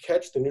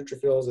catch the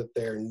neutrophils at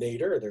their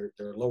nadir,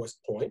 their lowest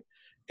point.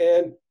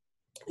 And,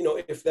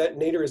 if that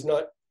nadir is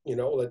not,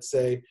 let's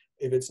say,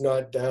 if it's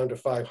not down to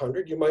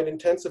 500, you might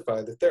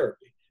intensify the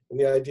therapy. And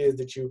the idea is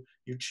that you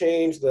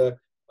change the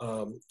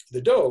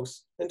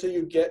dose until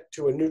you get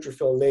to a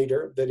neutrophil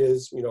nadir that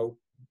is,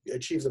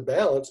 achieves a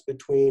balance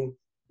between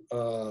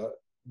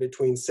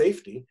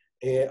safety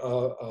and,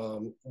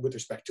 with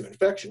respect to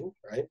infection,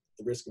 right?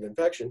 The risk of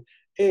infection,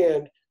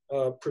 and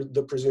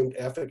the presumed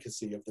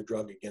efficacy of the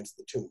drug against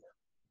the tumor.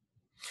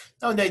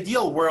 Now, in the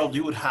ideal world,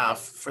 you would have,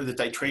 for the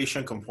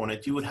titration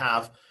component, you would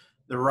have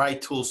the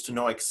right tools to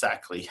know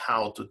exactly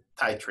how to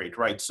titrate,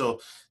 right? So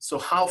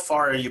how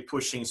far are you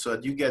pushing so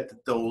that you get the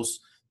dose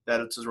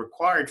that is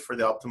required for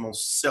the optimal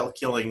cell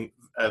killing,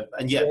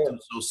 and yet do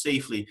so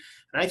safely?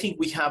 And I think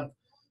we have,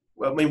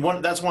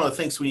 that's one of the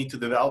things we need to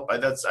develop.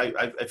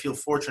 I feel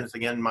fortunate,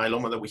 again, in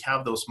myeloma, that we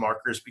have those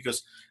markers,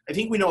 because I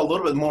think we know a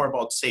little bit more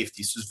about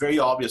safety. So it's very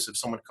obvious if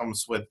someone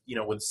comes with,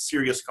 with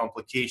serious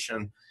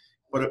complication,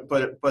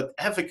 but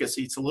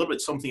efficacy, it's a little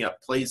bit something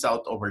that plays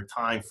out over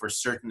time for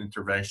certain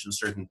interventions,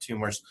 certain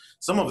tumors.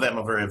 Some of them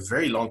over a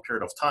very long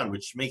period of time,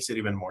 which makes it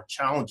even more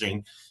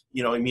challenging.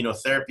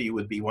 Immunotherapy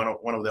would be one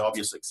of the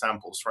obvious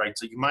examples, right?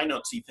 So you might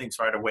not see things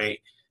right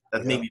away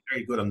that may be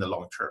very good on the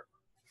long term.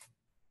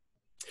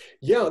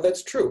 Yeah,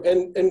 that's true.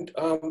 And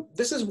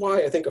this is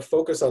why I think a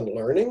focus on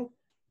learning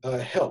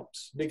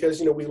helps, because,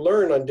 we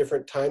learn on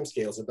different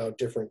timescales about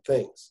different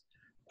things.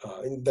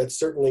 And that's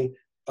certainly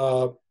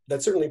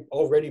that's certainly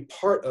already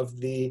part of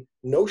the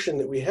notion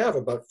that we have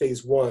about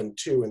phase 1,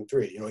 2, and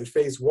 3. In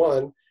phase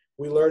 1,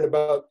 we learn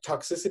about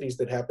toxicities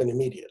that happen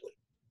immediately,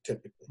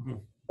 typically. Mm-hmm.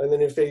 And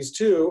then in phase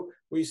 2,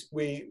 we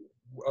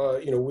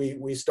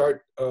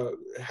start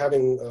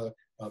having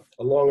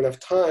a long enough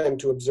time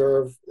to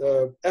observe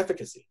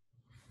efficacy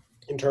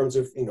in terms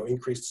of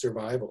increased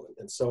survival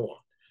and so on.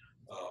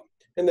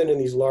 And then in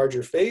these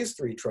larger phase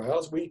 3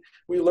 trials, we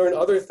learn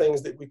other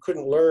things that we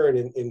couldn't learn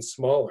in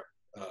smaller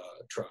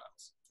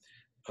trials.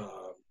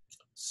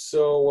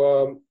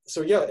 So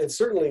yeah, and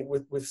certainly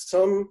with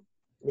some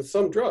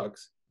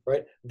drugs,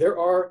 right, there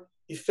are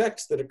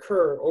effects that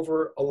occur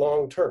over a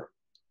long term,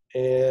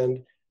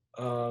 and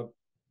I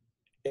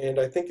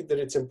think that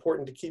it's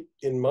important to keep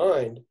in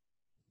mind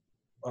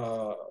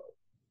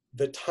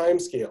the time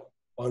scale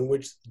on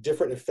which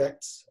different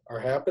effects are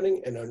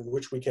happening and on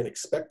which we can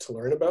expect to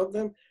learn about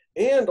them,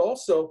 and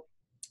also,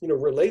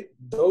 relate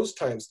those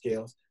time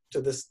scales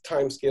to the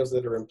time scales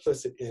that are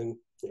implicit in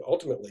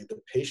ultimately the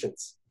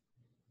patient's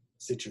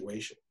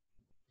situation.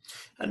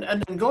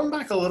 And going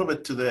back a little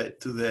bit to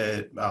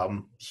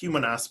the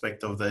human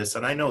aspect of this,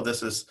 and I know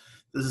this is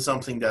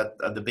something that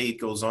a debate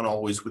goes on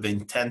always with the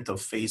intent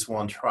of phase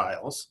 1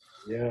 trials.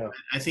 Yeah,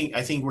 I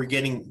think we're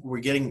getting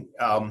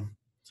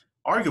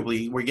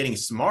arguably we're getting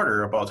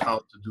smarter about how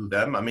to do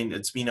them. I mean,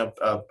 it's been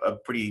a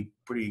pretty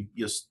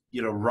just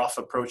rough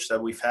approach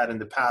that we've had in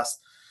the past.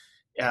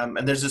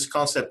 And there's this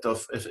concept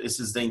of if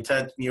is the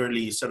intent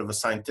merely sort of a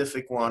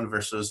scientific one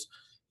versus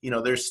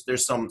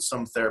there's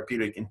some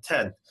therapeutic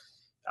intent.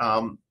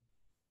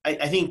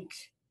 I think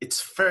it's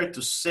fair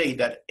to say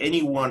that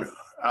anyone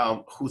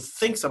who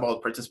thinks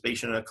about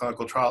participation in a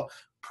clinical trial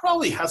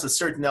probably has a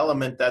certain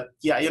element that,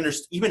 I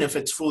understand, even if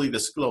it's fully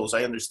disclosed,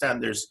 I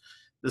understand there's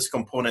this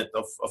component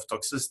of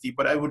toxicity,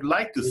 but I would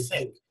like to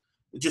think,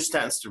 it just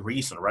stands to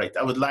reason, right?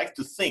 I would like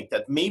to think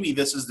that maybe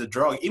this is the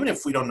drug, even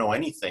if we don't know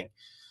anything,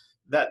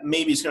 that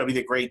maybe it's going to be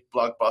the great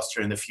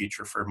blockbuster in the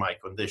future for my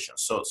condition.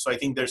 So I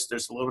think there's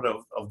a little bit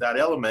of that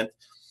element.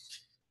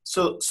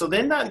 So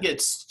then that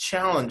gets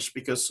challenged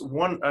because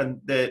one, I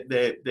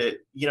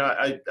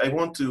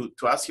want to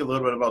ask you a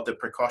little bit about the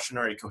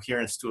precautionary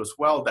coherence too as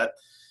well, that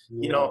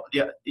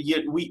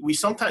we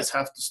sometimes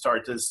have to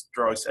start these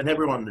drugs, and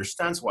everyone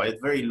understands why,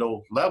 at very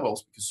low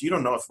levels, because you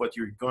don't know if what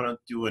you're going to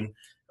do in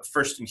a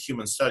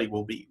first-in-human study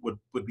would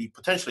be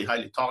potentially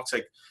highly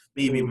toxic,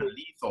 maybe even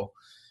lethal.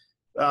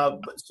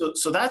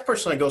 So that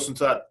person that goes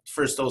into that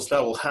first dose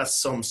level has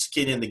some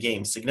skin in the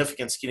game,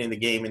 significant skin in the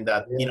game, in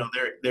that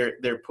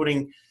they're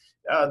putting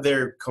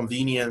their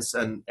convenience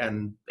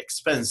and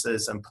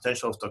expenses and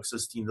potential of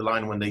toxicity in the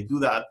line when they do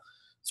that.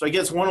 So I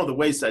guess one of the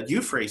ways that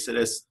you phrase it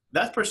is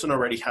that person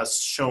already has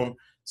shown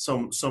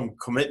some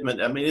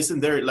commitment. I mean, isn't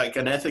there like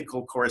an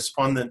ethical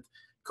correspondent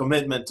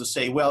commitment to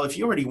say, well, if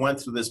you already went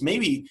through this,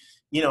 maybe,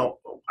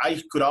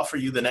 I could offer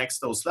you the next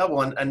dose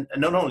level. And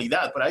not only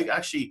that, but I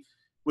actually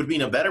would be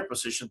in a better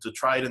position to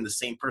try it in the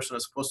same person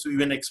as opposed to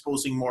even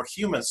exposing more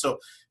humans. So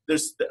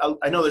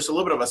I know there's a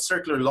little bit of a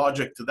circular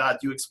logic to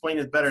that. You explain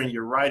it better in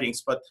your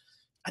writings, but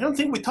I don't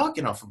think we talk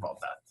enough about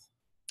that.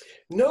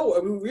 No,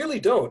 we really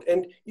don't.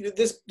 And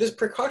this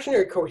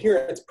precautionary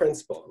coherence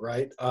principle,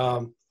 right?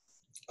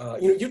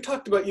 You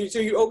talked about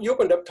you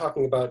opened up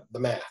talking about the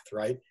math,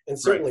 right? And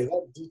certainly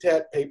that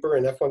DTAT paper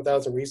in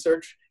F1000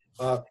 research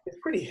is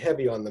pretty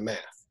heavy on the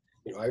math.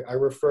 I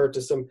refer to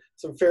some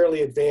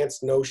fairly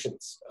advanced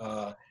notions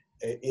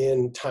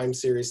in time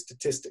series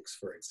statistics,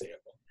 for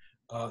example.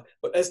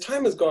 But as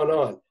time has gone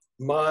on,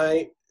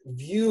 my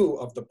view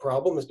of the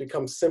problem has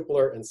become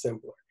simpler and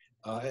simpler.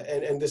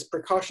 And this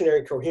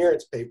precautionary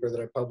coherence paper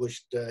that I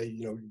published,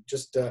 it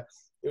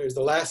was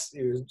the last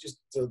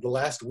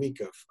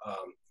week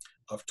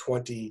of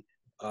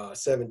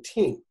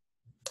 2017.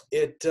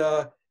 It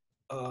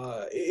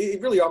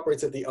really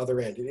operates at the other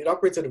end. It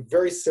operates at a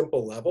very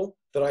simple level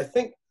that I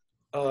think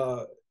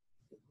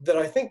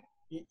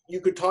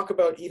you could talk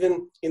about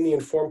even in the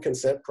informed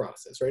consent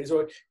process, right?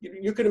 So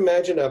you could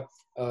imagine a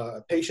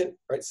patient,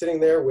 right,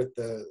 sitting there with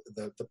the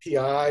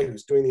PI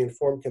who's doing the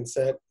informed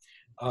consent.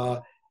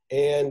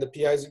 And the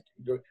PI is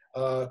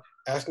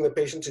asking the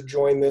patient to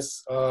join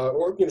this,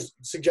 or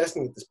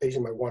suggesting that this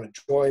patient might want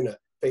to join a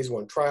phase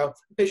 1 trial.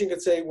 The patient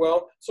could say,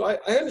 well, so I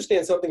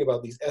understand something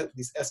about these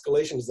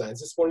escalation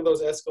designs. Is this one of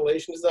those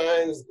escalation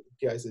designs?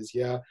 The PI says,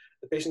 yeah.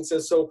 The patient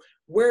says, so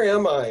where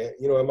am I?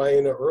 Am I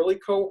in an early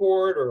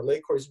cohort or a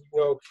late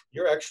cohort?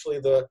 You're actually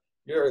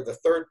you're the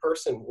third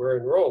person we're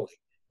enrolling.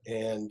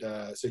 And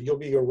so you'll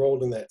be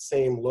enrolled in that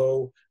same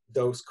low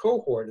dose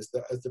cohort as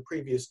the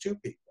previous 2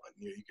 people. And,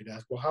 you could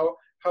ask, well, how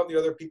have the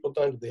other people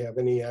done? Do they have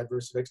any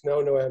adverse effects? No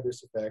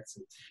adverse effects.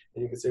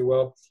 And you can say,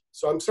 well,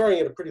 so I'm starting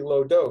at a pretty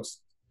low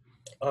dose.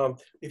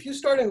 If you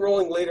start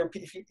enrolling later,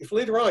 if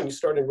later on you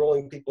start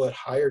enrolling people at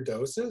higher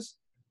doses,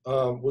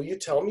 will you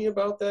tell me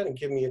about that and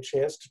give me a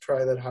chance to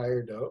try that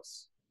higher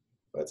dose?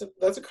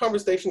 That's a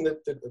conversation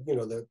that the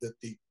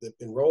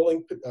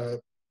enrolling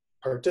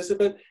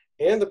participant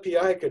and the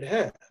PI could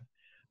have.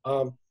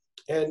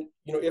 And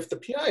if the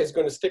PI is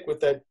going to stick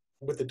with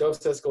the dose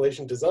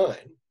escalation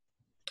design,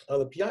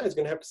 the PI is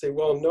going to have to say,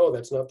 well, no,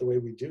 that's not the way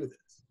we do this.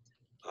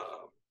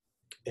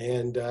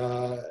 And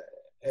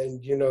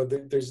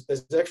there's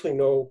actually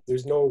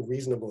there's no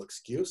reasonable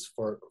excuse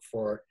for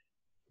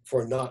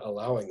not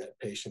allowing that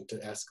patient to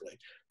escalate.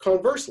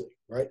 Conversely,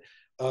 right?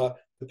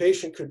 The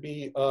patient could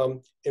be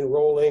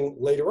enrolling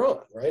later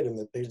on, right? And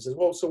the patient says,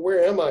 well, so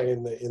where am I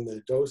in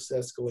the dose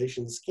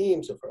escalation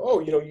scheme so far? Oh,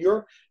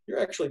 you're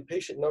actually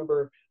patient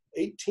number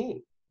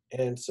 18.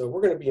 And so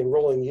we're going to be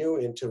enrolling you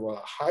into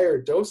a higher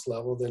dose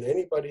level than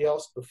anybody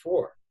else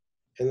before.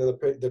 And then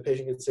the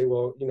patient can say,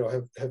 well,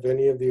 have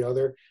any of the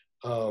other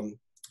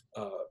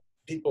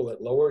people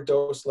at lower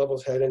dose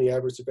levels had any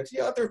adverse effects?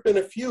 Yeah, there have been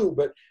a few,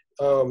 but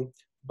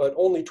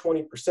only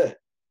 20%,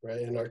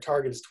 right? And our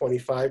target is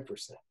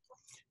 25%.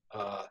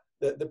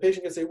 The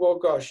patient can say, well,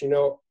 gosh,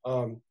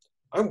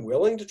 I'm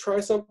willing to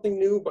try something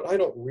new, but I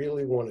don't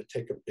really want to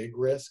take a big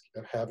risk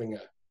of having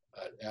an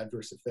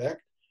adverse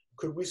effect.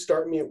 Could we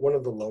start me at one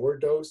of the lower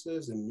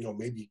doses and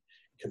maybe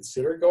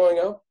consider going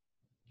up?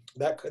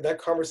 That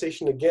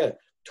conversation, again,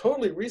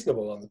 totally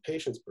reasonable on the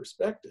patient's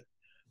perspective.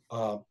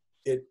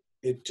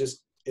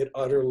 It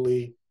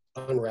utterly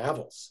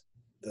unravels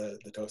the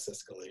dose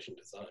escalation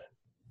design.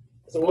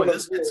 So boy,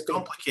 this gets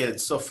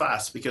complicated so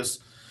fast, because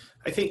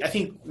I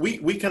think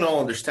we can all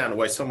understand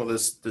why some of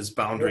this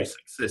boundaries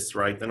exist,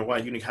 right? And why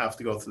you have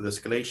to go through the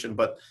escalation.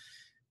 But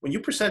when you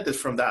present it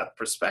from that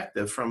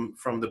perspective, from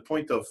the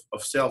point of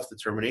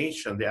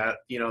self-determination,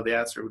 the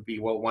answer would be,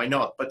 well, why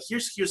not? But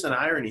here's an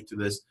irony to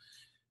this.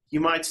 You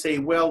might say,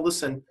 well,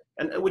 listen,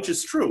 and which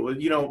is true,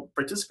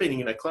 participating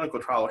in a clinical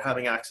trial or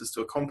having access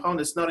to a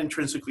compound is not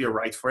intrinsically a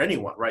right for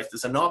anyone, right?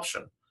 It's an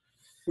option.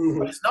 Mm-hmm.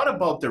 But it's not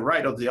about the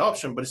right of the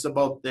option, but it's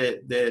about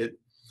the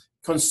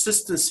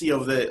consistency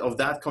of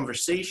that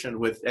conversation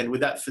with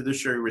that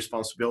fiduciary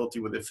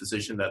responsibility with the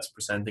physician that's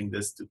presenting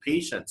this to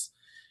patients.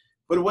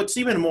 But what's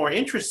even more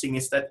interesting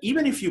is that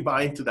even if you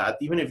buy into that,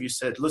 even if you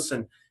said,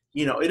 listen,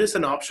 it is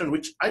an option,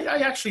 which I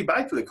actually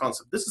buy to the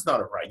concept. This is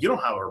not a right. You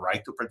don't have a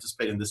right to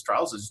participate in these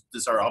trials.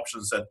 These are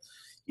options that,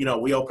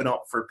 we open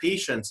up for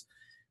patients.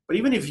 But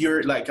even if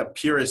you're like a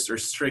purist or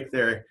strict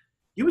there,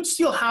 you would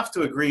still have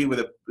to agree with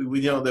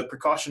the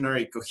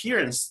precautionary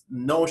coherence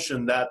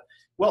notion that,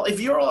 well, if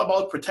you're all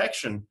about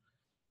protection,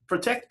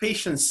 protect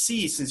patient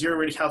C, since you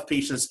already have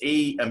patients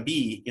A and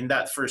B in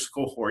that first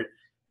cohort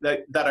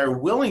that are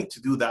willing to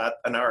do that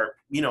and are,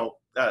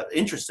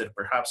 interested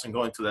perhaps in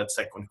going to that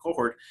second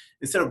cohort,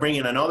 instead of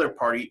bringing another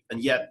party,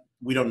 and yet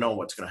we don't know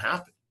what's going to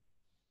happen.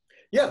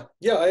 Yeah,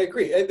 I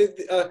agree. I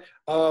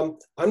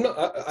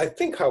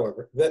think,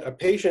 however, that a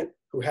patient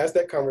who has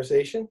that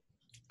conversation,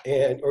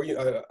 or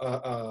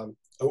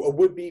a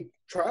would-be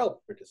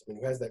trial participant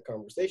who has that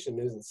conversation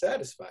and isn't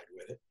satisfied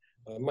with it,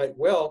 might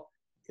well,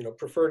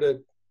 prefer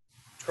to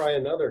try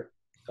another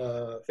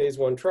phase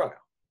 1 trial.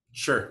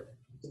 Sure.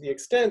 To the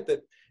extent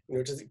that,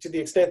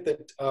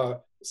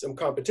 some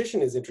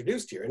competition is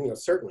introduced here, and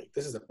certainly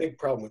this is a big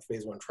problem with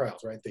phase 1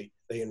 trials, right?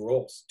 They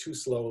enroll too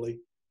slowly,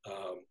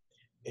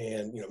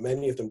 and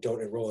many of them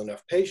don't enroll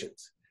enough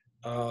patients.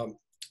 That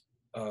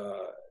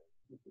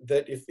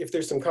if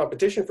there's some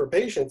competition for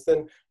patients,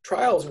 then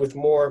trials with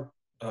more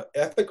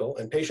ethical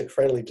and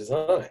patient-friendly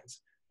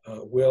designs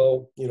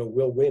will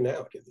win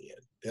out in the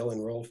end. They'll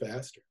enroll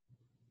faster.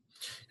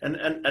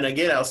 And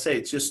again, I'll say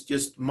it's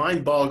just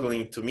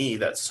mind-boggling to me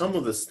that some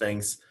of these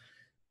things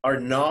are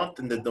not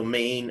in the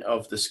domain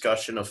of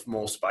discussion of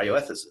most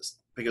bioethicists,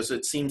 because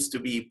it seems to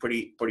be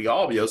pretty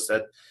obvious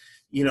that,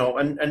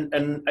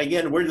 and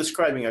again, we're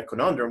describing a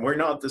conundrum. We're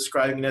not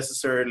describing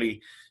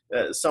necessarily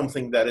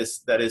something that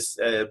is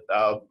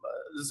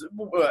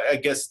I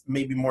guess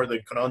maybe more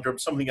than conundrum,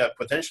 something that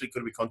potentially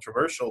could be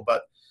controversial,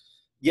 but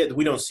yet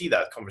we don't see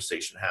that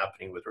conversation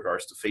happening with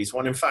regards to phase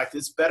 1. In fact,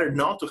 it's better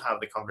not to have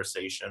the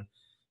conversation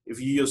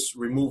if you just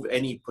remove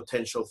any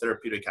potential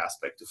therapeutic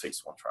aspect to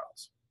phase 1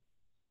 trials.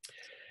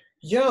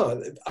 Yeah,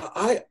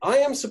 I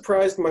am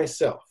surprised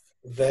myself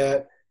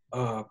that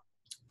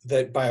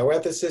that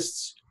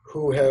bioethicists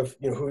who have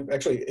who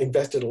actually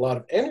invested a lot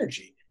of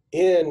energy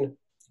in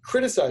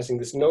criticizing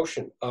this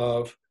notion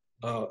of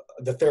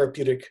the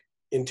therapeutic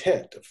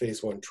intent of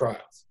phase 1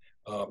 trials,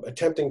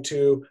 attempting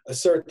to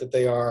assert that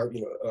they are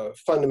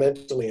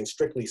fundamentally and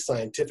strictly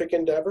scientific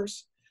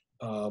endeavors,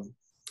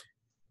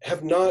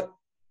 have not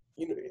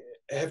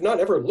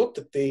ever looked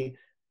at the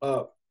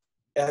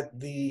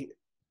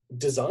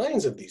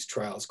designs of these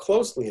trials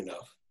closely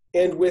enough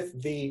and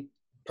with the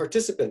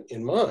participant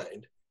in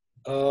mind,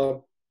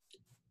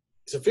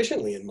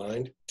 sufficiently in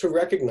mind, to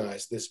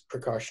recognize this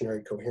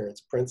precautionary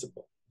coherence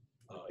principle.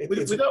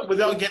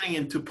 Without getting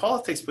into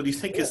politics, but do you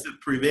think is the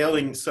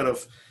prevailing sort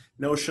of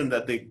notion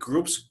that the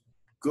group's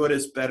good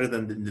is better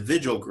than the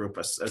individual group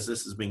as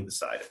this is being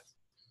decided?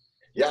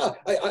 Yeah,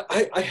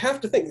 I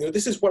have to think.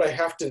 This is what I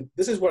have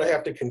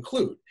to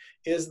conclude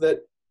is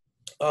that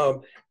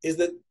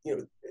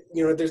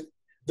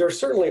there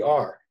certainly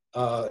are.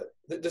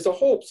 There's a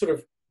whole sort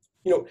of,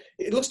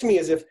 it looks to me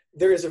as if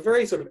there is a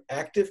very sort of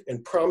active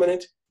and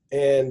prominent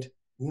and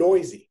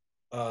noisy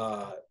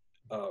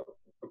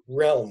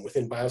realm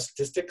within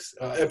biostatistics,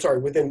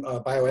 within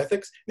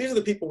bioethics. These are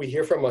the people we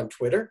hear from on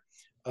Twitter,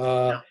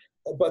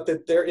 but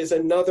that there is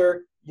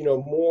another,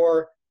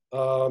 more,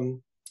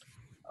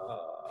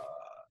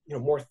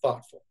 more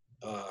thoughtful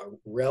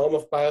realm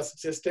of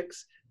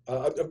biostatistics,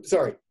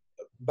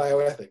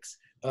 bioethics,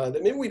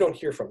 that maybe we don't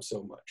hear from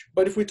so much.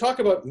 But if we talk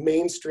about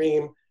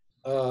mainstream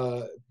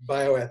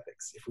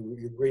bioethics, if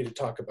we agree to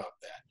talk about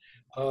that,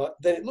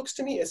 then it looks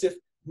to me as if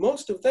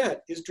most of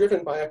that is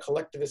driven by a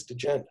collectivist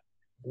agenda,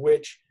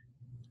 which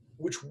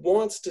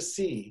wants to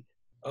see,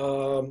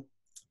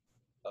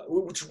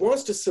 which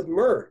wants to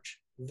submerge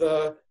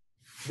the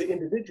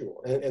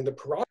individual and the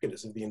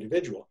prerogatives of the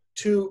individual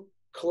to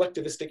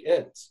collectivistic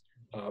ends,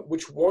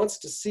 which wants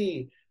to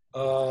see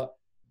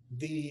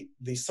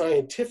the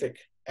scientific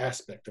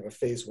aspect of a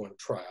phase 1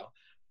 trial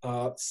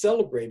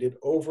celebrated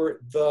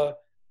over the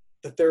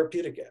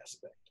therapeutic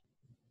aspect.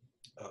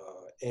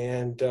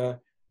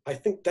 I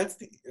think that's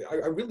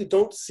I really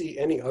don't see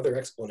any other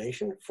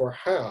explanation for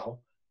how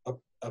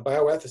a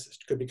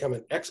bioethicist could become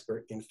an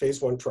expert in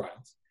phase 1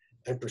 trials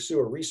and pursue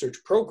a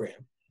research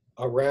program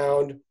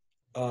around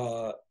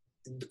the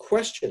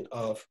question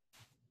of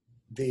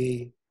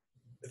the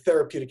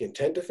therapeutic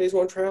intent of phase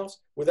 1 trials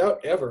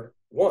without ever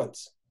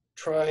once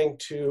trying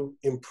to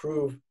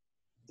improve,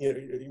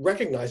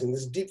 recognizing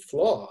this deep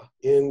flaw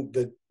in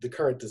the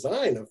current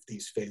design of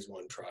these phase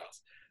 1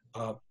 trials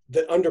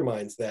that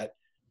undermines that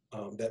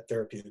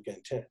therapeutic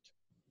intent.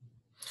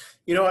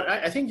 You know what?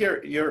 I think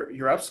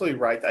you're absolutely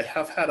right. I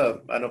have had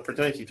an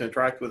opportunity to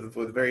interact with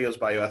various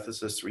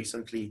bioethicists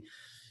recently,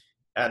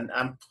 and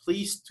I'm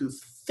pleased to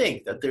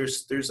think that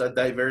there's a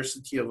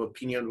diversity of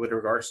opinion with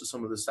regards to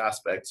some of these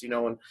aspects.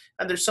 And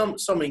there's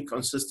some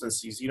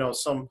inconsistencies.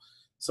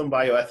 Some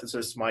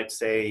bioethicists might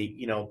say,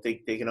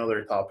 take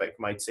another topic,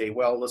 might say,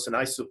 well, listen,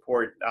 I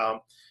support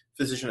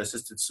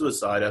physician-assisted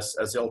suicide as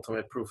the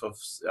ultimate proof of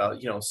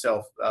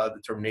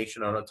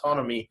self-determination and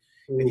autonomy,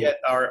 and yet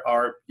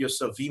are just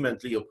so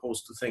vehemently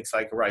opposed to things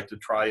like a right to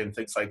try and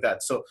things like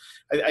that. So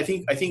I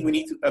think we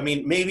need to,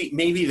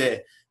 maybe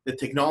the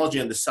technology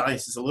and the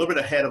science is a little bit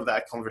ahead of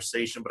that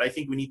conversation, but I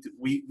think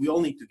we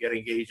all need to get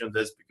engaged on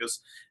this,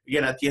 because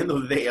again, at the end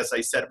of the day, as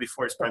I said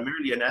before, it's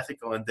primarily an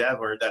ethical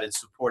endeavor that is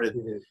supported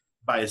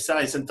by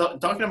science. And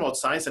talking about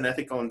science and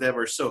ethical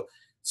endeavor, so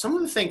some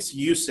of the things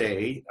you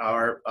say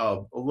are a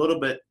little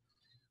bit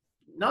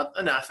not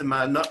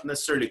anathema, not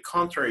necessarily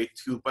contrary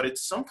to, but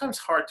it's sometimes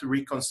hard to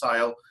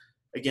reconcile,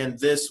 again,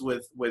 this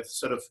with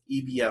sort of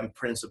EBM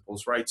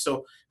principles, right?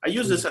 So I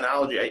use this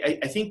analogy.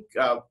 I think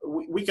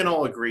we can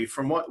all agree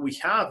from what we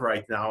have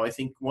right now. I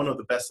think one of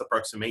the best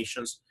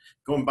approximations,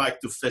 going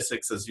back to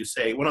physics, as you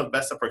say, one of the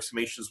best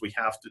approximations we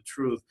have to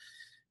truth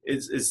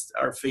is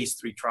our phase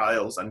 3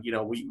 trials. And,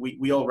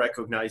 we all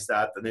recognize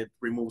that, and it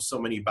removes so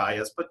many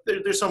bias, but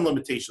there's some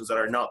limitations that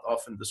are not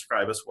often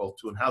described as well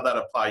too, and how that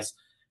applies.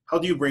 How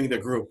do you bring the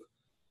group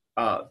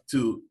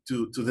to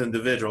the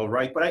individual,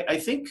 right? But I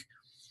think,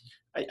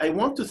 I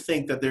want to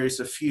think that there is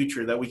a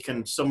future that we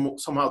can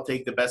somehow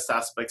take the best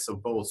aspects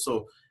of both.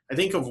 So I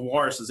think of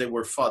wars as they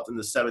were fought in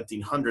the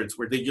 1700s,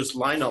 where they just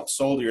line up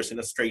soldiers in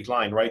a straight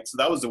line, right? So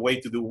that was the way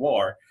to do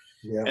war.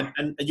 Yeah.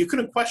 And you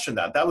couldn't question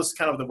that. That was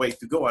kind of the way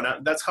to go.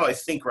 And that's how I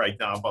think right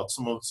now about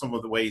some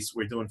of the ways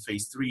we're doing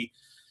phase 3,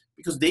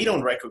 because they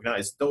don't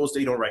recognize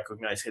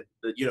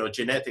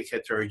genetic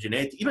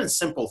heterogeneity, even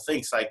simple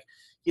things like,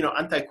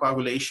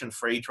 anticoagulation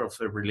for atrial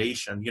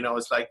fibrillation.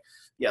 It's like,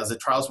 the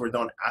trials were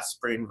done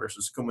aspirin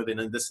versus Coumadin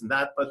and this and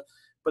that, but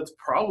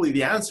probably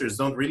the answers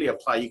don't really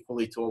apply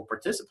equally to all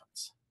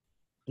participants.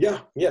 Yeah.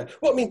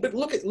 Well, but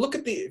look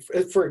at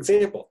for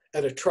example,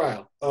 at a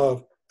trial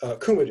of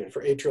Coumadin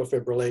for atrial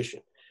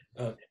fibrillation.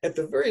 At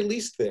the very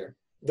least there,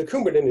 the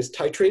Coumadin is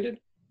titrated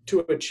to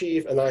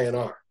achieve an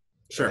INR.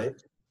 Sure. Right?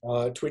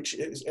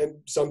 And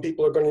some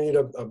people are going to need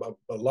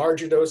a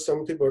larger dose,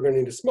 some people are going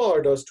to need a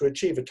smaller dose to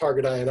achieve a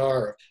target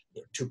INR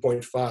of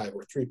 2.5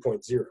 or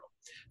 3.0.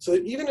 So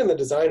that even in the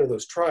design of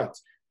those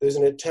trials, there's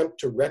an attempt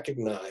to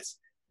recognize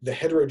the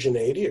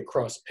heterogeneity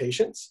across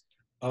patients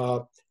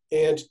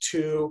and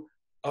to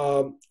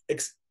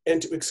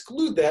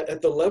exclude that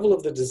at the level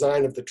of the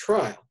design of the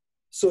trial,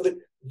 so that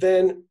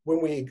then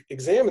when we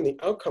examine the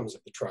outcomes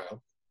of the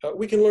trial,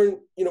 we can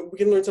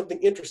learn something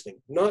interesting.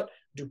 Not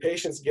do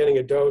patients getting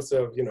a dose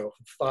of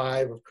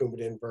 5 of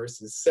Coumadin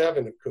versus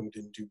 7 of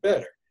Coumadin do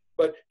better,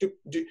 but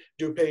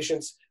do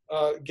patients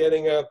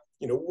getting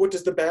what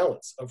does the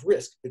balance of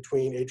risk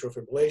between atrial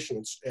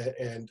fibrillation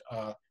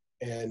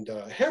and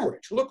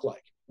hemorrhage look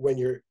like when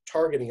you're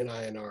targeting an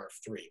INR of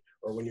 3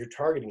 or when you're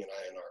targeting an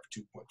INR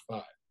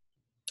of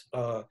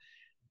 2.5?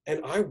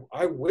 And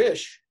I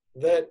wish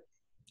that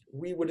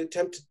we would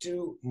attempt to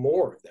do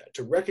more of that,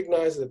 to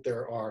recognize that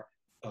there are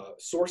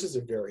sources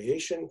of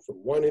variation from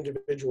one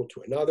individual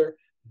to another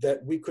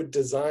that we could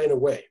design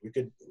away. We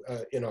could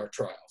in our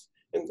trials,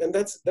 and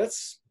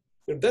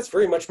that's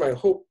very much my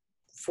hope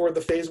for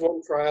the phase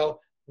 1 trial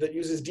that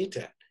uses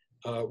DTAT.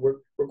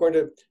 We're going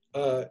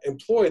to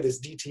employ this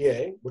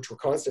DTA, which we're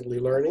constantly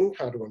learning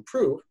how to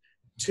improve,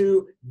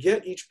 to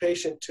get each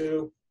patient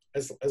to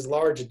as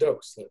large a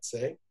dose, let's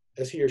say,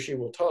 as he or she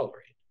will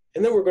tolerate.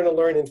 And then we're going to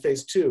learn in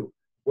phase 2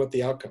 what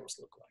the outcomes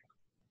look like.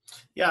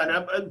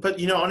 Yeah,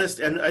 but honest,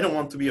 and I don't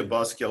want to be a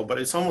buzzkill, but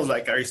it's almost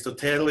like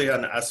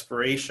Aristotelian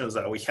aspirations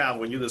that we have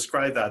when you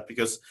describe that,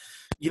 because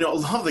a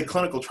lot of the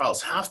clinical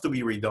trials have to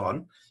be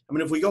redone. I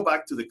mean, if we go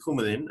back to the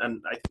Coumadin,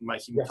 and I think my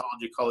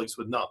hematology colleagues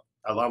would not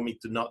allow me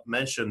to not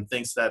mention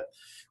things that,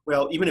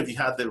 well, even if you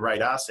had the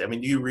right assay, I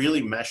mean, do you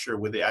really measure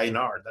with the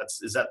INR?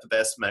 Is that the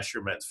best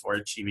measurement for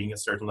achieving a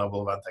certain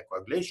level of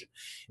anticoagulation?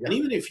 Yeah. And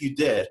even if you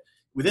did,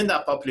 within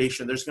that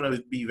population, there's going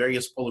to be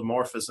various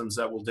polymorphisms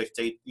that will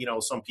dictate,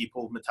 some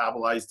people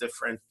metabolize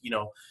different,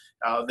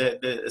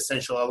 the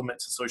essential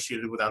elements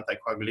associated with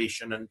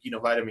anticoagulation and,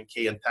 vitamin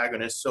K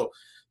antagonists. So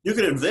you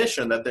could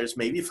envision that there's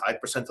maybe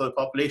 5% of the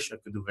population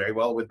that could do very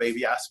well with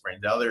baby aspirin.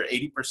 The other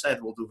 80%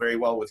 will do very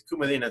well with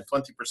Coumadin, and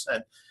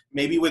 20%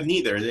 maybe with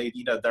neither. They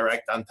need a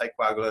direct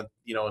anticoagulant,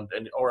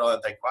 an oral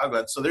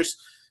anticoagulant. So there's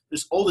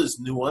all this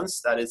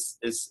nuance that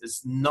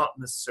is not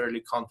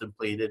necessarily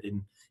contemplated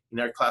in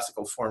our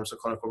classical forms of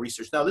clinical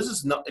research. Now, this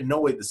is not in no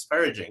way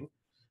disparaging.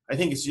 I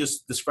think it's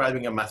just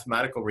describing a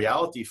mathematical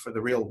reality for the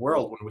real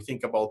world when we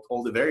think about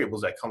all the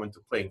variables that come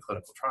into play in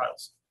clinical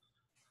trials.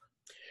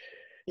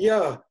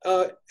 Yeah,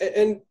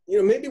 and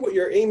maybe what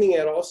you're aiming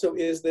at also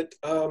is that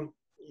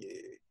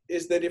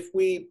if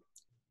we,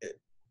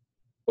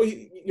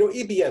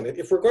 EBM,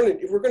 if we're going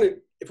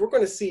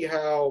to see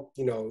how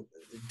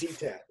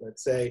DTAT,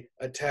 let's say,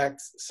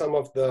 attacks some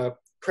of the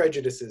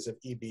prejudices of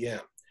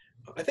EBM,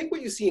 I think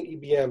what you see in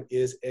EBM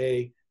is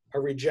a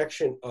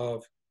rejection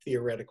of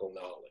theoretical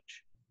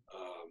knowledge,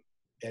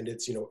 and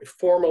it's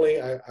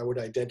formally I would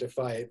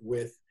identify it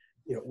with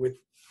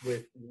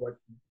what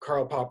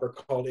Karl Popper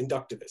called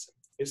inductivism.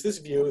 It's this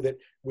view that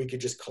we could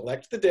just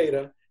collect the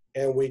data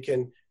and we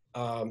can.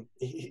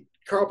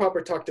 Karl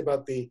Popper talked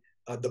about the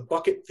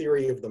bucket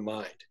theory of the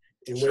mind,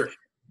 in which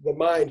the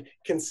mind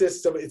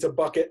consists of, it's a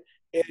bucket,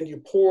 and you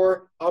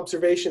pour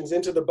observations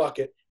into the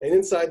bucket, and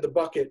inside the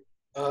bucket,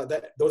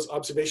 those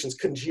observations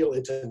congeal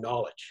into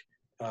knowledge.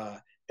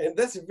 And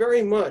that's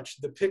very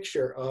much the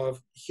picture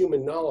of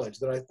human knowledge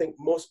that I think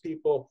most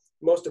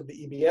of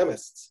the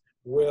EBMists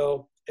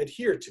will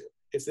adhere to.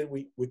 It's that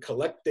we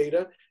collect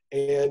data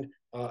and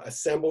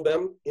assemble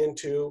them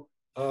into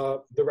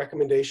the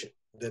recommendation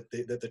that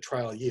the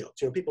trial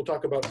yields. People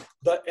talk about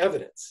the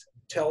evidence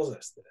tells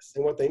us this.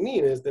 And what they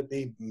mean is that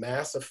the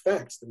mass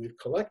effects that we've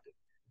collected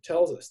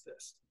tells us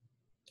this.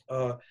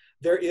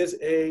 There is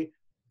a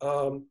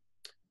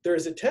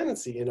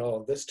tendency in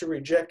all of this to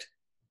reject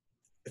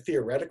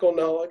theoretical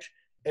knowledge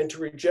and to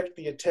reject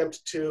the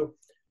attempt to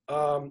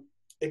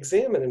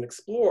examine and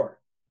explore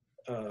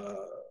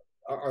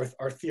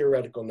our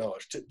theoretical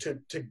knowledge, to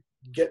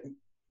get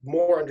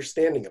more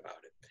understanding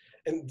about it.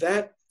 And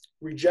that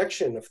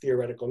rejection of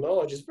theoretical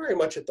knowledge is very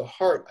much at the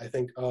heart, I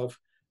think, of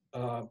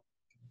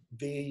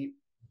this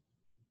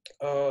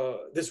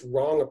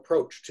wrong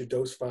approach to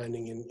dose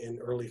finding in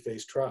early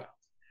phase trials.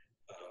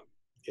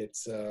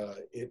 It's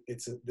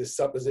this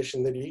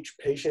supposition that each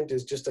patient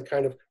is just a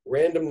kind of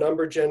random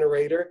number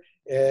generator,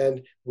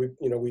 and we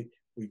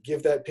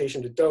give that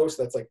patient a dose.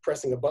 That's like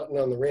pressing a button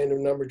on the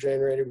random number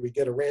generator. We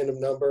get a random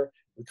number.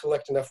 We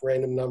collect enough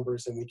random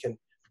numbers, and we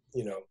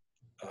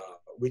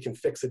can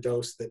fix a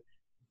dose that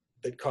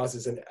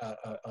causes a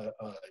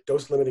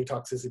dose-limiting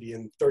toxicity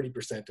in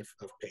 30% of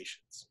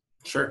patients.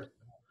 Sure.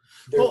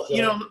 Well,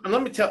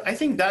 let me tell. I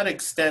think that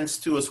extends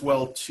to as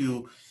well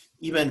to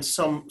even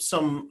some,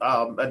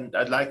 and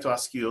I'd like to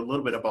ask you a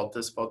little bit about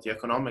the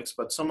economics,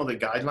 but some of the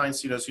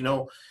guidelines, as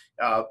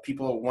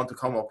people want to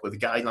come up with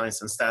guidelines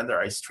and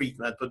standardized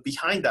treatment, but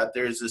behind that,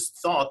 there's this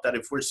thought that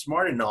if we're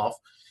smart enough,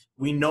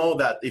 we know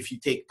that if you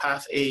take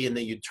path A and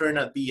then you turn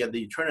at B and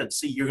then you turn at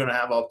C, you're going to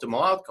have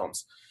optimal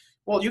outcomes.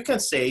 Well, you can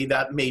say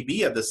that may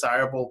be a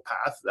desirable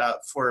path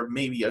for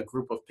maybe a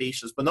group of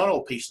patients, but not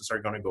all patients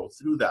are going to go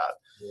through that.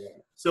 Yeah.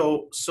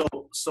 So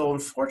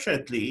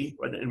unfortunately,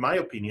 in my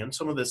opinion,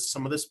 some of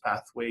this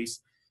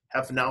pathways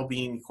have now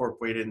been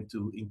incorporated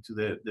into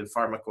the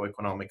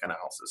pharmacoeconomic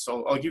analysis.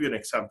 So I'll give you an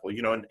example.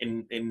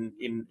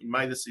 In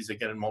my disease,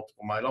 again, in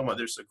multiple myeloma,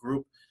 there's a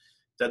group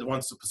that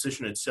wants to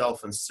position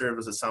itself and serve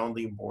as a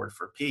sounding board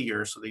for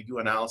payers. So they do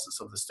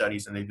analysis of the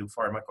studies and they do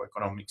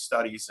pharmacoeconomic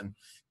studies. And,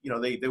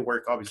 they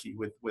work obviously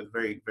with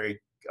very, very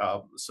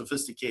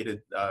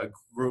sophisticated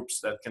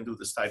groups that can do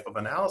this type of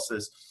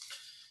analysis.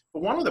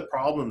 But one of the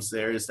problems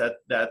there is that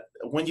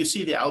when you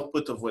see the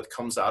output of what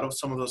comes out of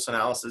some of those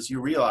analyses, you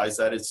realize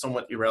that it's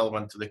somewhat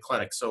irrelevant to the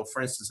clinic. So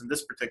for instance, in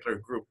this particular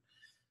group,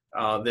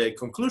 the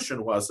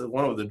conclusion was that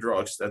one of the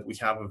drugs that we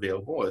have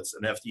available, it's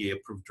an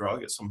FDA-approved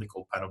drug, it's something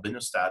called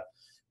panobinostat,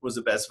 was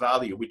the best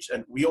value,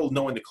 and we all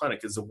know in the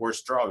clinic is the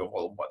worst drug of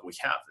all what we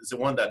have. It's the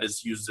one that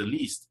is used the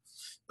least.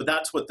 But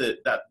that's what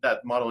that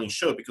modeling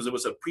showed, because it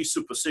was a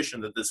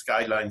presupposition that this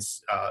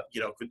guidelines,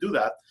 could do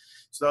that.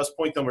 So that was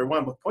point number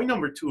one. But point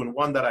number two, and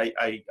one that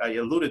I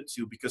alluded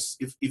to, because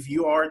if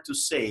you are to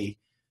say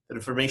that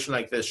information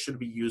like this should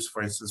be used,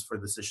 for instance, for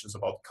decisions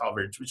about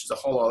coverage, which is a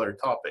whole other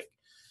topic,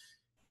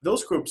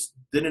 those groups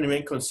didn't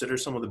even consider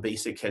some of the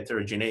basic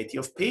heterogeneity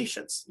of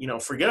patients.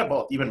 Forget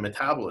about even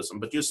metabolism,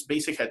 but just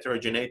basic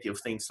heterogeneity of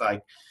things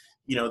like,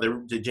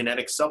 the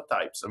genetic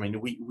subtypes. I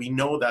mean, we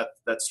know that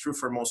that's true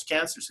for most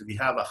cancers. If you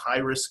have a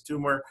high-risk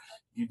tumor,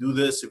 you do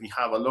this. If you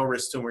have a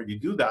low-risk tumor, you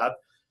do that.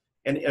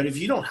 And if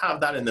you don't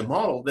have that in the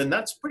model, then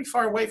that's pretty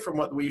far away from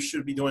what we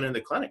should be doing in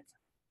the clinic.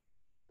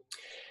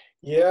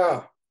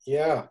 Yeah.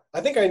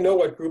 I think I know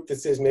what group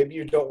this is. Maybe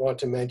you don't want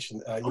to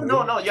mention.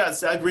 No.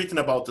 Yes, I've written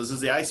about this. This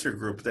is the ICER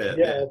group. They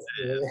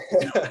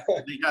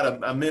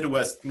got a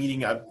Midwest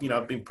meeting. I've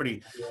been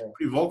pretty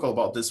vocal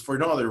about this for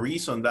no other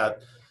reason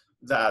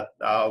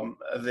I'm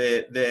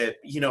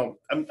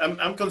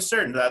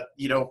concerned that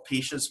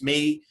patients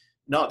may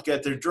not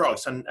get their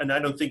drugs, and I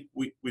don't think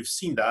we've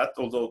seen that.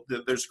 Although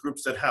there's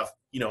groups that have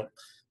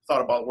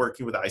thought about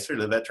working with ICER.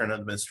 The Veteran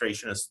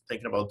Administration is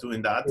thinking about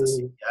doing that.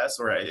 Yes,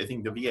 or I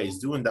think the VA is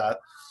doing that.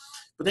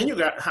 But then you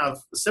have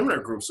similar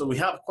groups. So we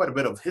have quite a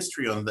bit of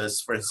history on this,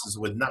 for instance,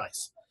 with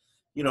NICE.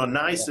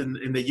 NICE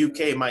in the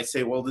UK might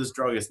say, well, this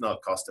drug is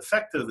not cost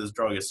effective. This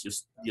drug is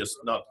just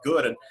not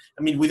good. And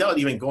I mean, without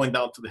even going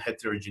down to the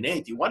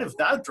heterogeneity, what if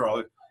that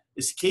drug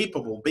is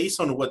capable, based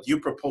on what you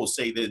propose,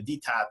 say the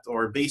DTAT,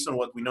 or based on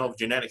what we know of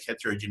genetic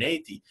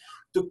heterogeneity,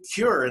 to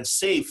cure and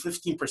save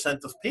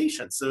 15% of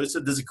patients? So it's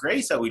a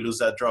disgrace that we lose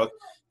that drug,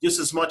 just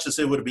as much as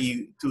it would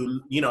be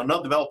to,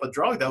 not develop a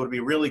drug that would be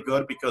really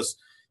good because,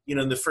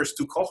 in the first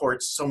 2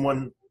 cohorts,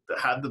 someone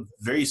had the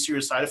very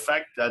serious side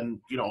effect and,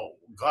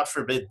 God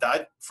forbid,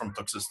 died from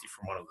toxicity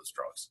from one of those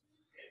drugs.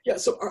 Yeah,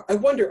 so I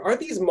wonder, are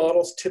these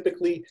models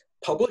typically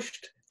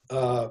published?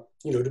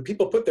 Do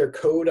people put their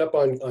code up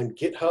on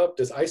GitHub?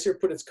 Does ICER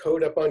put its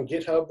code up on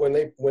GitHub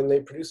when they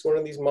produce one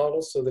of these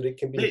models so that it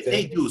can be?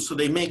 They do. So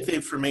they make the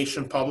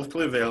information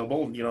publicly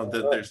available.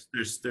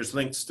 There's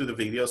links to the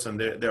videos, and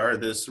there are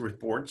these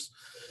reports.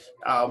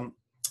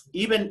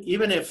 Even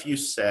if you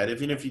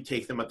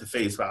take them at the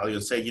face value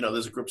and say,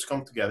 those groups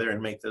come together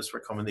and make these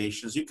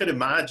recommendations, you could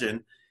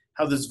imagine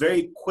how this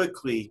very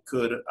quickly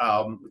could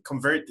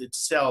convert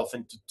itself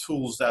into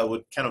tools that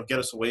would kind of get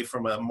us away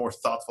from a more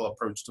thoughtful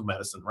approach to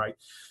medicine, right?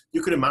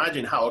 You could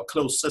imagine how a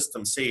closed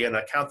system, say an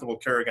accountable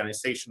care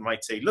organization,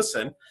 might say,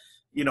 listen,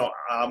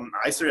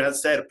 ICER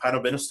has said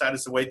panobinostat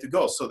is the way to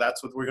go, so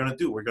that's what we're going to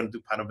do. We're going to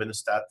do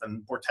panobinostat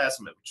and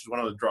bortezomib, which is one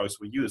of the drugs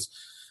we use.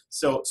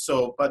 But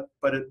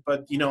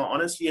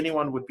honestly,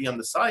 anyone would be on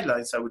the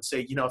sidelines. I would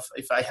say,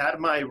 if I had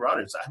my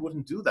routers, I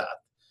wouldn't do that,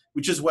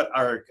 which is what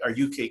our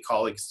UK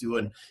colleagues do.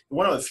 And in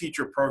one of the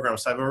future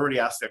programs, I've already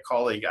asked a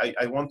colleague,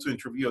 I want to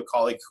interview a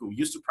colleague who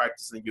used to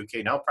practice in the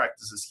UK, now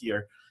practices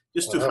here,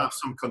 just to have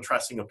some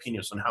contrasting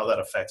opinions on how that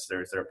affects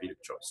their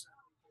therapeutic choice.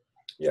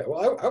 Yeah,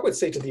 well, I would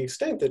say to the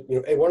extent that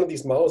one of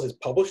these models is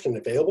published and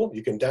available,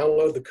 you can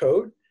download the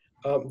code,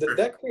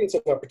 that creates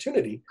an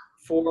opportunity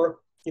for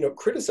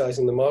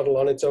criticizing the model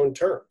on its own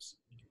terms.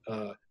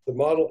 The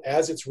model,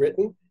 as it's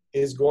written,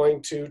 is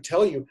going to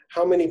tell you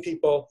how many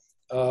people,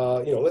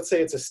 let's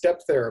say it's a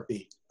step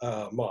therapy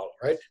model,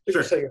 right? They're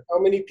going to tell you how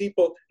many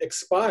people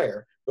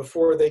expire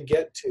before they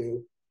get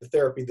to the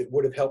therapy that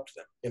would have helped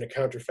them in a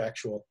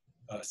counterfactual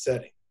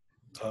setting.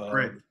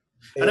 Right.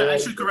 And I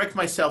should correct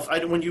myself.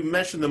 When you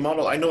mentioned the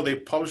model, I know they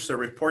publish their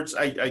reports.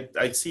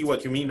 I see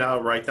what you mean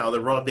right now, the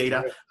raw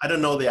data. I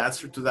don't know the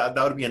answer to that.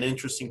 That would be an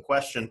interesting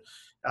question.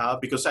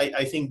 Because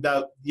I think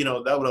that,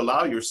 that would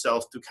allow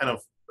yourself to kind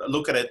of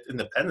look at it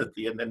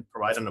independently and then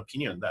provide an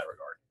opinion in that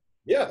regard.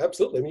 Yeah,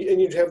 absolutely. And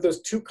you'd have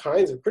those 2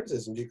 kinds of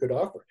criticisms you could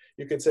offer.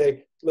 You could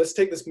say, let's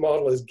take this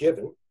model as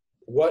given.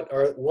 What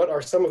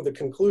are some of the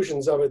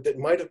conclusions of it that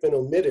might have been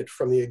omitted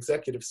from the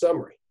executive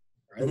summary,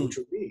 right? Which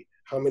would be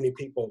how many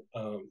people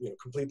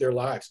complete their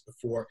lives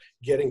before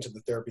getting to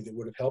the therapy that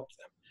would have helped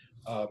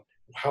them.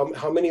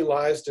 How many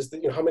lives does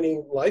how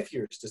many life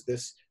years does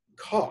this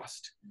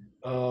cost?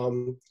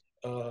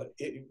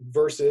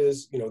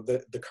 Versus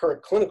the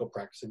current clinical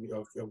practice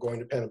of going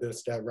to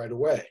panobinostat right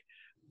away.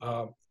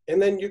 And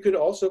then you could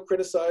also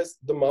criticize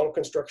the model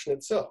construction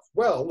itself.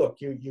 Well, look,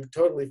 you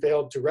totally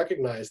failed to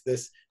recognize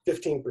this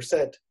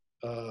 15%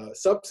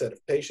 subset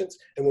of patients,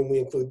 and when we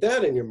include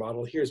that in your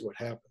model, here's what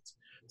happens.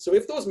 So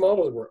if those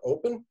models were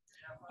open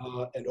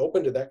and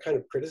open to that kind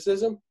of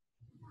criticism,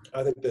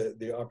 I think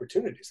the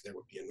opportunities there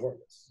would be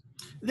enormous.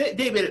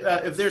 David,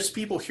 if there's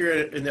people here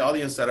in the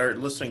audience that are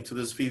listening to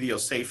this video,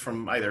 say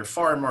from either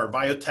pharma or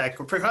biotech,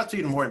 or perhaps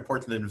even more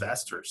important,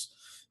 investors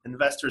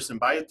in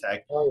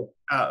biotech,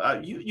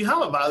 you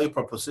have a value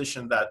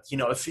proposition that,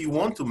 if you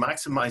want to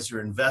maximize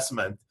your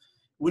investment,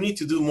 we need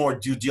to do more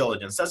due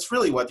diligence. That's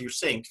really what you're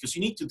saying, because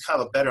you need to have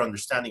a better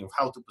understanding of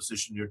how to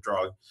position your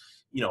drug,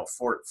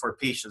 for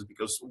patients,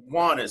 because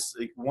one,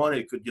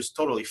 it could just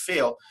totally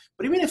fail.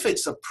 But even if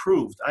it's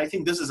approved, I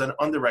think this is an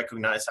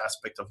under-recognized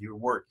aspect of your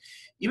work.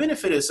 Even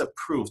if it is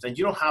approved and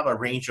you don't have a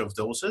range of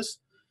doses,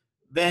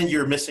 then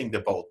you're missing the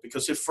boat.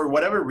 Because if for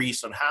whatever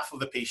reason, half of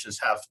the patients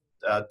have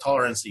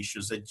tolerance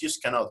issues, they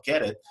just cannot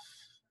get it,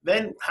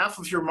 then half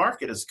of your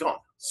market is gone.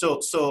 So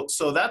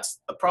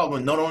that's a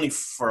problem, not only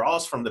for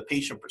us from the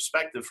patient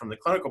perspective, from the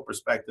clinical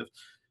perspective,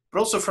 but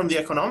also from the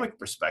economic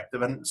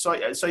perspective. And so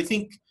I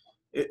think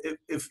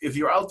if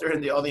you're out there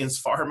in the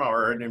audience, pharma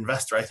or an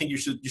investor, I think you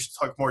should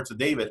talk more to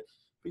David,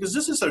 because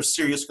this is a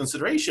serious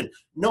consideration.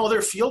 No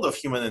other field of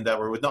human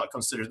endeavor would not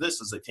consider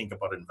this as they think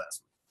about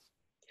investment.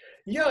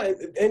 Yeah,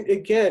 and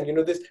again,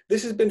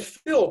 this has been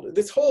filled.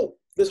 This whole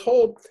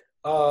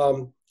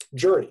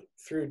journey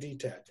through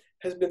DTAT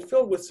has been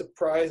filled with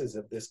surprises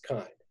of this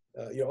kind.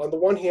 On the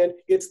one hand,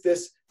 it's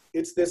this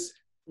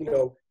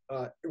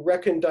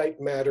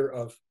recondite matter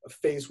of a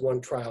phase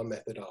 1 trial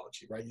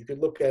methodology, right? You could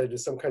look at it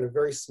as some kind of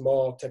very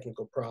small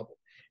technical problem,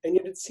 and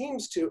yet it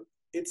seems to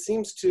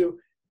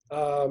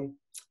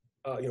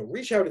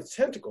reach out its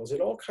tentacles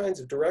in all kinds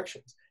of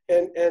directions.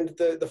 And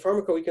the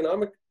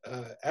pharmacoeconomic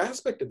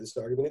aspect of this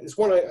argument is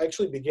one I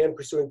actually began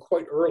pursuing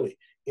quite early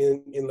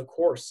in the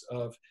course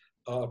of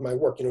my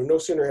work. No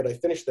sooner had I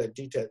finished that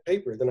DTAT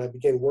paper than I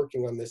began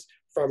working on this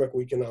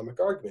pharmacoeconomic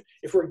argument.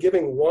 If we're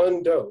giving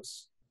one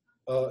dose,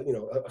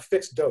 a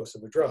fixed dose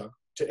of a drug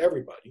to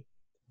everybody,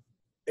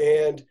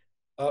 and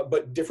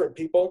but different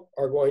people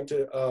are going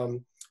to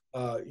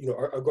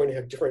are going to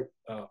have different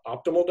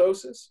optimal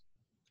doses,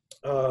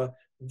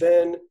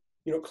 then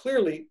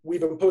clearly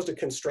we've imposed a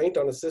constraint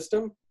on a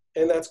system,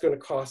 and that's going to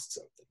cost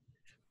something.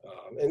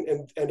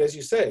 And as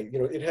you say,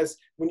 it has,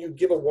 when you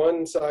give a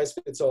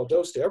one-size-fits-all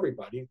dose to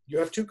everybody, you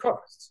have two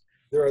costs.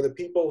 There are the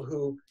people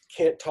who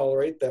can't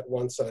tolerate that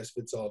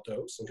one-size-fits-all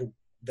dose and who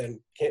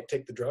then can't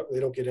take the drug. They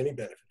don't get any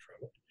benefit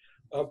from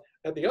it.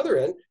 At the other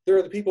end, there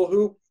are the people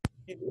who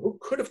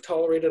could have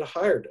tolerated a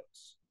higher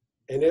dose.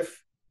 And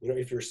if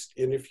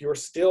you're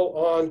still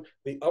on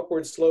the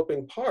upward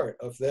sloping part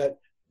of that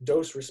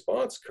dose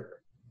response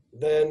curve,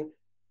 then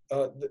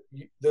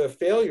the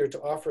failure to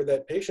offer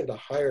that patient a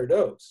higher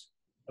dose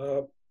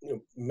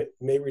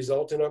may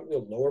result in a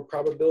lower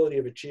probability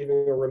of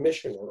achieving a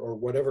remission or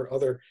whatever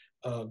other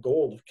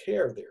goal of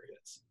care there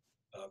is.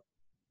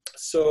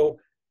 So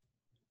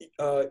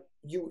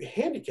you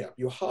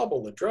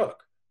hobble the drug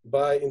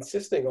by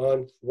insisting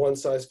on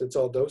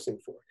one-size-fits-all dosing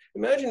for it.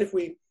 Imagine if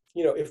we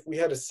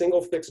had a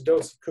single fixed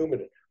dose of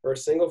Coumadin or a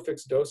single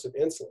fixed dose of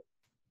insulin.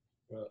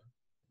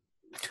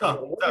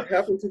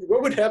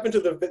 What would happen to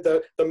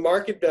the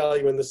market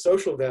value and the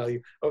social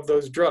value of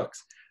those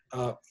drugs?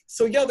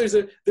 So yeah, there's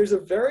a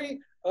very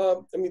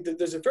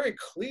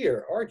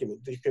clear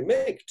argument that you can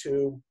make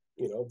to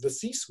the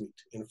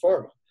C-suite in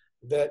pharma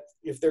that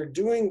if they're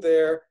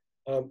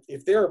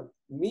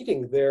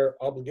meeting their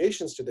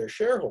obligations to their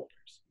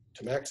shareholders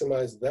to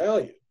maximize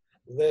value,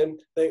 then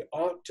they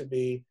ought to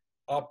be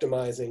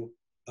optimizing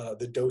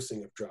the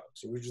dosing of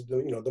drugs, which is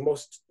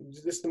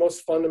the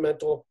most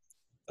fundamental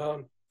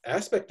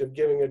aspect of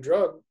giving a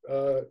drug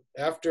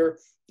after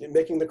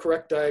making the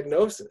correct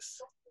diagnosis.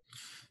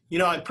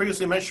 I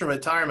previously mentioned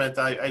retirement.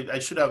 I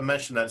should have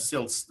mentioned that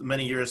still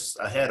many years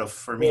ahead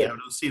for me. Yeah. I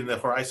don't see the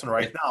horizon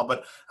right now,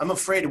 but I'm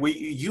afraid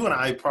you and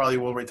I probably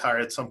will retire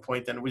at some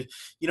point. And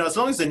as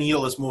long as the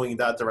needle is moving in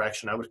that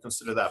direction, I would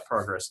consider that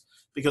progress,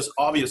 because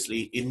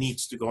obviously it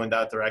needs to go in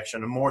that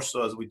direction, and more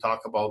so as we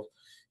talk about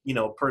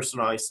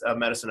personalized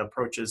medicine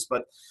approaches.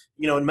 But,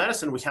 in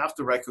medicine, we have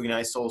to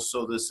recognize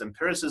also this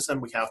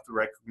empiricism. We have to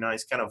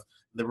recognize kind of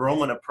the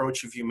Roman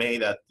approach, if you may,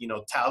 that,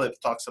 Taleb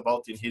talks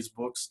about in his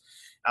books.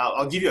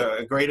 I'll give you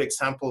a great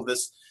example.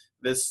 This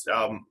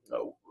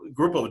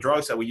group of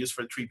drugs that we use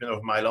for the treatment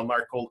of myeloma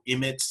are called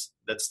IMiDs,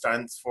 that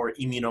stands for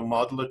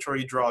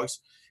immunomodulatory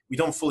drugs. We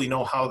don't fully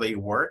know how they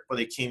work, but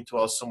they came to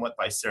us somewhat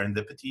by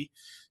serendipity.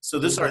 So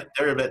these are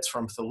derivatives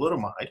from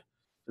thalidomide.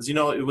 As you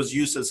know, it was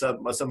used as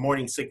a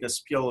morning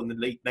sickness pill in the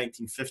late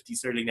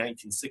 1950s, early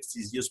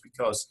 1960s, just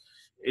because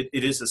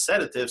it is a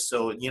sedative.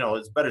 So,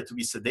 it's better to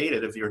be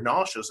sedated if you're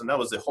nauseous. And that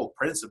was the whole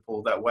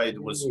principle, that way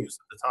it was used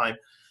at the time.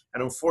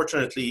 And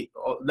unfortunately,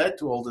 led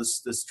to all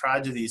this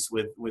tragedies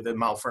with the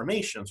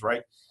malformations,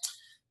 right?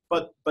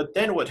 But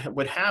then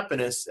what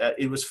happened is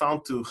it was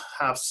found to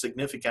have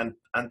significant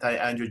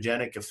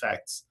anti-angiogenic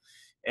effects.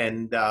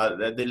 And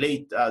the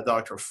late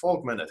Dr.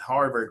 Folkman at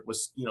Harvard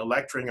was,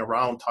 lecturing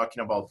around,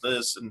 talking about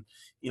this, and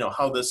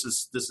how this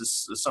is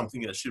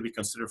something that should be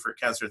considered for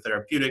cancer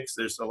therapeutics.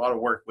 There's a lot of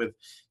work with,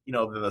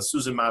 the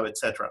suzumab,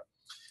 etc.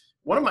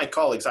 One of my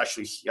colleagues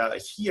actually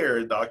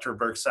here, Dr.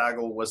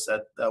 Berg-Sagel, was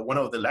at one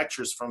of the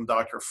lectures from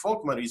Dr.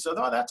 Folkman. He said,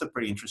 "Oh, that's a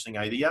pretty interesting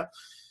idea."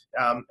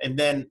 And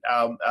then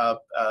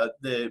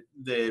the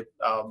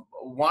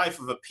wife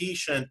of a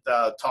patient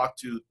talked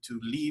to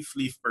Leif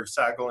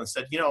Berg-Sagel and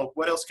said,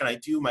 "What else can I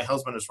do? My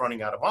husband is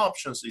running out of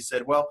options." He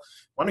said, "Well,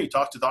 why don't you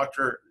talk to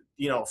Dr.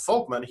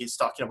 Folkman? He's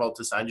talking about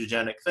this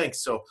angiogenic thing."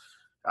 So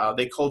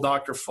they called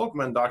Dr.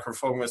 Folkman. Dr.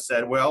 Folkman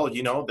said, "Well,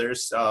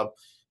 there's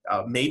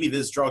maybe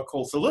this drug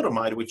called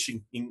thalidomide, which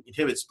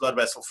inhibits blood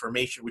vessel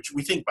formation," which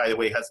we think, by the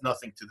way, has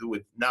nothing to do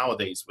with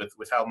nowadays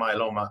with how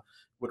myeloma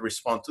would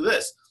respond to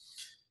this.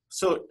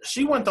 So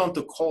she went on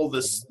to call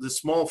this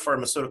small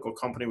pharmaceutical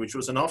company, which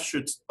was an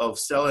offshoot of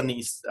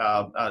Celanese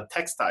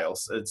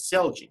Textiles,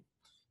 Celgene.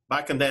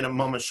 Back and then, a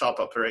mom and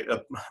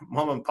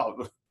pop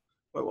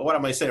what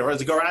am I saying? It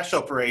was a garage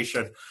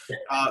operation.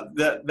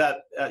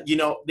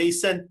 They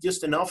sent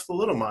just enough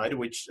thalidomide,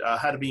 which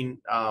had been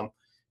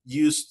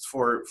used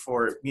for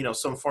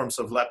some forms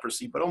of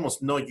leprosy, but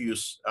almost no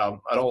use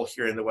at all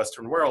here in the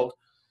Western world.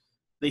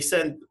 They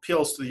sent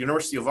pills to the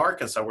University of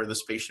Arkansas, where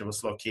this patient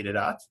was located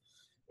at.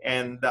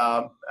 And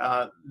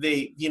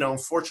they,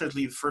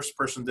 unfortunately, the first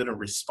person didn't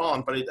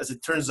respond. But as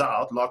it turns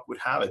out, luck would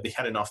have it, they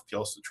had enough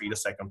pills to treat a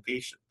second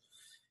patient.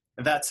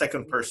 And that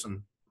second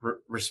person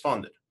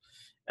responded.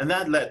 And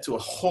that led to a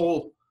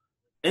whole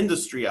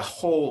industry, a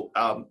whole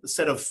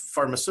set of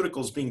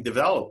pharmaceuticals being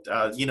developed,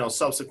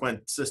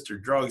 subsequent sister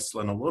drugs,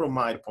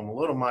 lenalidomide,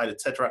 pomalidomide,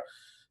 etc.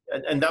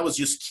 And that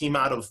just came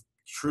out of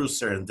true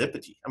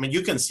serendipity. I mean,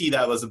 you can see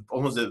that was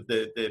almost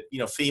the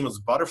famous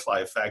butterfly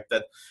effect,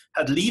 that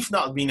had Leaf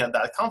not been at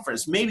that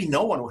conference, maybe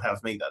no one would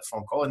have made that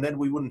phone call, and then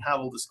we wouldn't have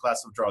all this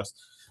class of drugs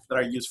that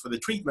are used for the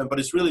treatment. But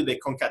it's really the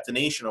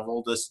concatenation of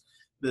all this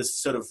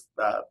sort of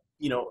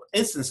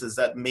instances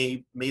that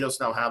made us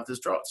now have these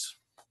drugs.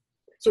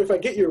 So if I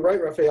get you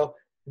right, Raphael,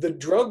 the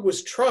drug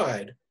was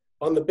tried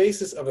on the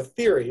basis of a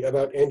theory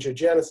about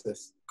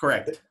angiogenesis.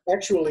 Correct. That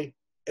actually,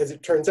 as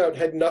it turns out,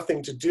 had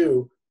nothing to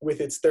do with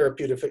its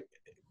therapeutic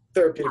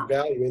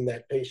value in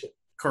that patient.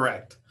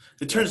 Correct.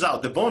 It turns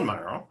out the bone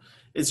marrow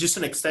is just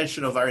an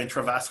extension of our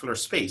intravascular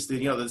space. The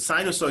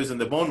sinusoids in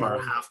the bone marrow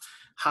have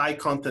high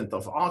content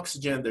of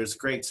oxygen. There's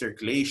great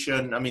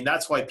circulation. I mean,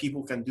 that's why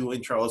people can do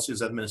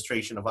intraosseous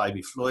administration of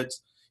IV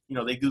fluids.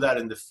 They do that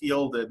in the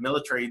field. The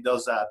military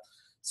does that.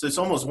 So it's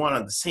almost one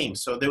and the same.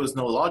 So there was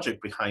no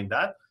logic behind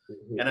that.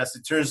 Mm-hmm. And as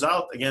it turns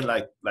out, again,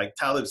 like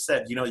Talib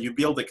said, you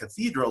build the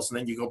cathedrals and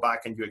then you go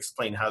back and you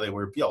explain how they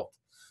were built.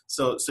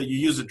 So you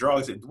use the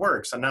drugs, it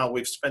works. And now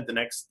we've spent the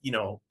next,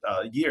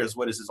 years,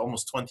 what is this,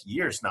 almost 20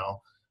 years now,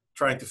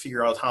 trying to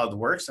figure out how it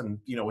works. And,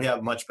 we have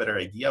a much better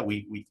idea.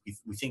 We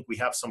think we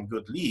have some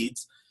good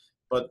leads,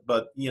 but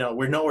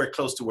we're nowhere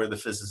close to where the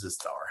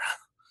physicists are.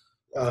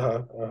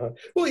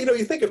 Well,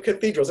 you think of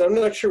cathedrals. I'm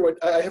not sure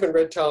I haven't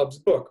read Talib's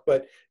book,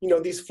 but,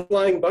 these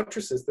flying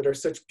buttresses that are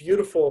such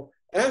beautiful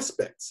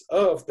aspects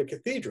of the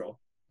cathedral,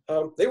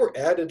 they were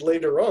added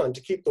later on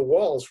to keep the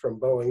walls from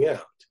bowing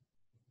out.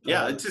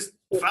 Yeah, it's just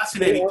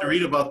fascinating to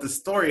read about this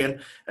story.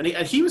 And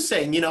he was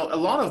saying, a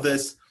lot of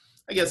this,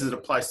 I guess it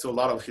applies to a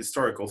lot of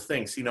historical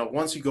things.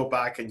 Once you go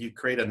back and you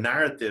create a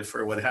narrative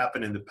for what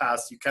happened in the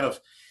past, you kind of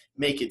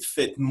make it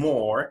fit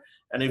more.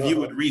 And if you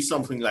would read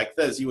something like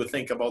this, you would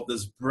think about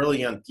this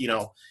brilliant,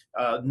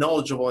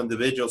 knowledgeable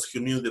individuals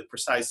who knew the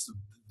precise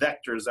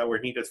vectors that were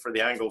needed for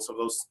the angles of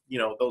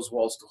those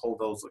walls to hold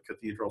those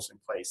cathedrals in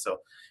place. So,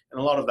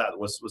 and a lot of that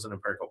was an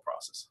empirical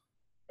process.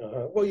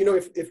 Well,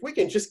 if we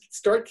can just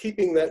start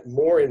keeping that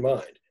more in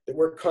mind, that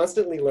we're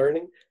constantly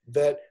learning,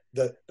 that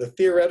the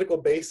theoretical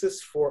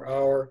basis for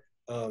our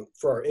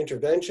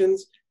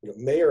interventions,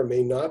 may or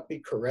may not be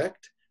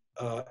correct,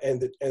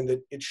 and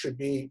that it should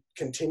be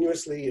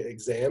continuously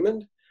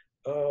examined,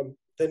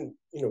 then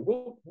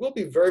we'll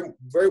be very,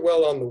 very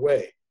well on the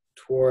way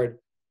toward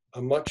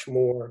a much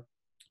more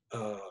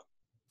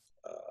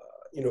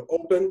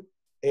open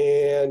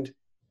and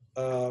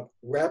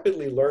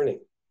rapidly learning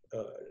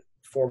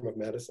form of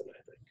medicine,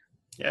 I think.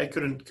 Yeah, I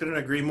couldn't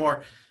agree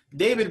more.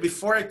 David,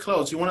 before I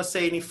close, you want to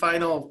say any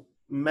final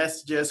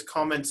messages,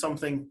 comments,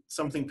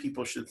 something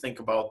people should think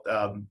about,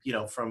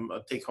 from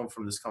take home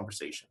from this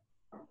conversation?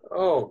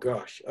 Oh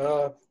gosh,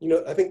 I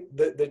think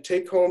the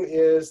take home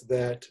is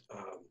that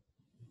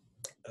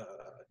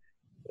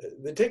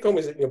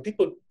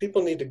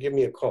people need to give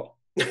me a call.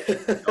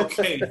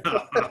 Okay.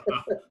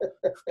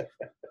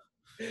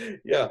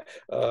 Yeah,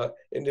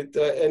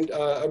 and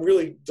I'm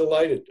really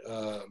delighted,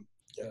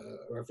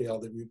 Raphael,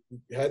 that we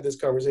had this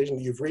conversation.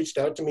 You've reached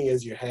out to me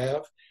as you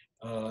have,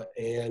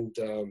 and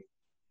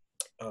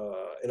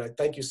I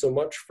thank you so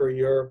much for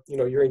your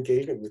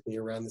engagement with me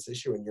around this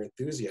issue and your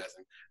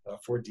enthusiasm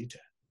for DTAT.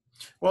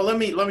 Well, let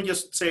me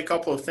just say a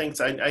couple of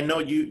things. I know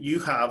you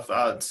have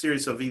a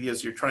series of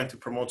videos. You're trying to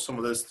promote some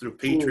of this through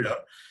Patreon.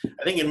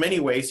 I think in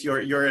many ways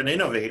you're an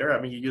innovator. I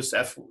mean, you use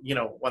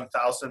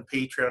 1000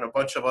 Patreon, a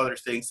bunch of other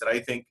things that I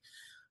think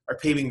are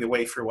paving the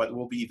way for what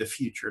will be the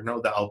future,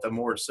 no doubt. The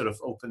more sort of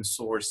open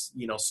source,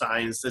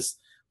 science. This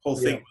whole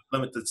thing with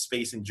limited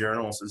space in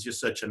journals is just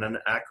such an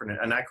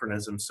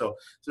anachronism. So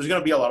there's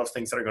going to be a lot of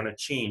things that are going to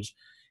change.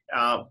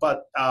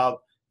 But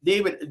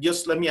David,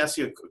 just let me ask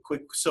you a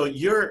quick. So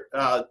your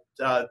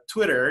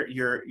Twitter,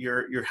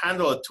 your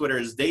handle at Twitter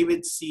is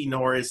David C.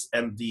 Norris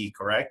MD,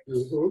 correct?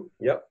 Mm-hmm.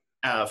 Yep.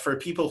 For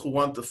people who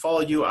want to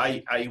follow you,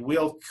 I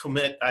will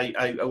commit.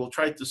 I will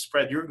try to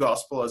spread your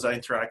gospel as I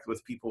interact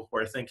with people who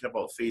are thinking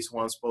about phase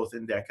ones, both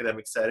in the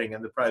academic setting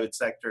and the private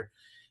sector.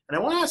 And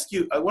I want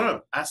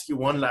to ask you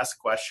one last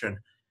question.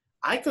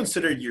 I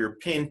consider your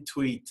pinned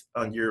tweet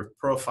on your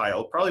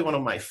profile probably one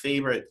of my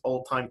favorite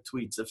all-time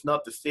tweets, if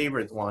not the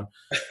favorite one.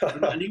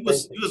 And it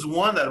was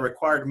one that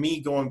required me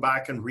going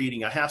back and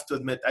reading. I have to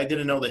admit, I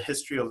didn't know the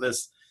history of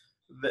this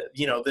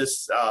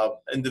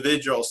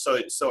individual.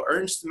 So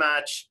Ernst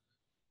Mach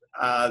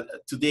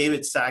to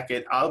David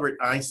Sackett, Albert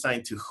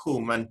Einstein to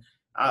whom? And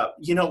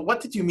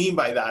What did you mean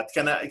by that?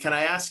 Can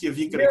I ask you if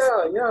you could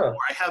Yeah, yeah. or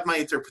I have my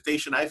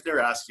interpretation? I've never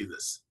asked you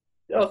this.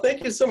 Oh,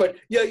 thank you so much.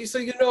 Yeah, so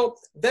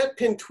that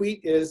pinned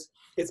tweet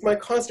it's my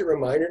constant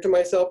reminder to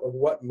myself of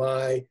what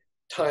my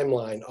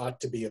timeline ought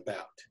to be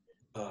about.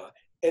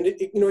 And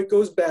it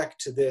goes back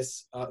to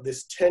this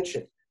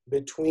tension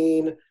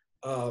between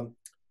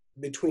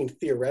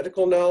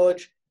theoretical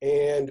knowledge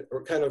and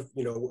or kind of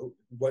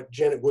what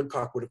Janet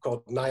Woodcock would have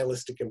called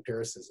nihilistic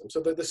empiricism. So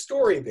the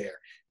story there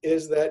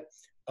is that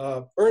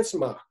Ernst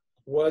Mach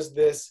was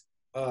this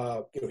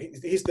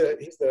he's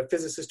the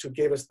physicist who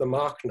gave us the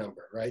Mach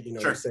number, right?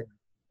 Sure. Saying,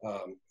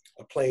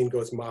 a plane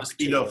goes Mach 2. The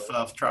speed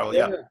of travel,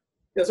 yeah.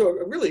 Yeah, so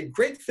a really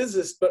great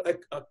physicist, but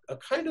a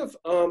kind of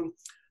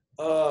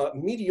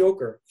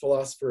mediocre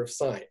philosopher of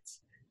science.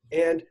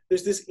 And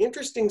there's this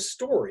interesting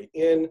story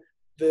in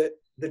the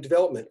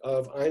development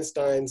of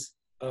Einstein's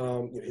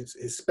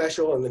his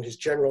special and then his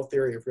general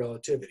theory of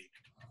relativity.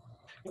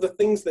 The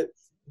things that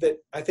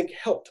I think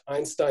helped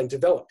Einstein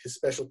develop his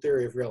special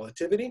theory of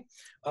relativity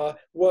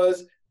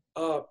was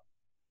a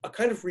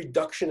kind of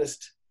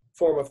reductionist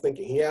form of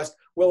thinking. He asked,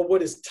 well,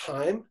 what is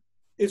time?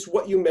 It's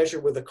what you measure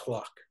with a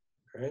clock,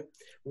 right?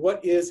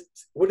 What is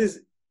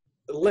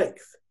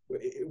length?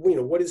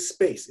 What is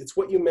space? It's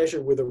what you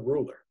measure with a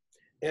ruler.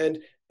 And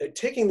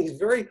taking these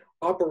very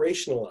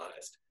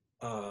operationalized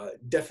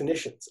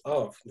definitions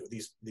of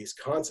these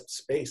concepts,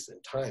 space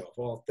and time of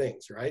all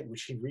things, right,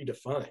 which he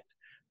redefined,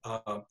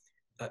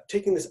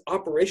 taking this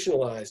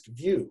operationalized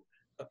view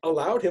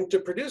allowed him to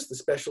produce the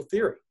special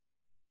theory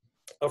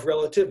of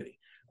relativity.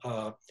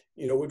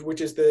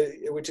 Which is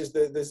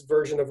this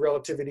version of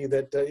relativity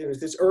that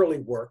this early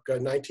work,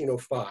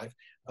 1905,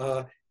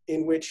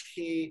 in which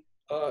he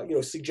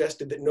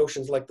suggested that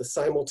notions like the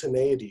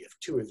simultaneity of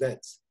two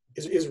events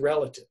is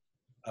relative,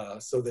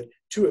 so that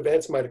two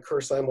events might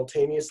occur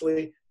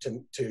simultaneously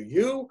to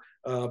you,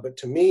 but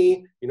to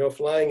me,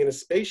 flying in a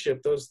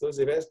spaceship, those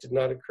events did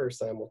not occur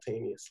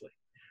simultaneously.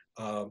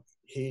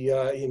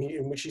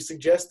 In which he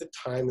suggests that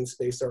time and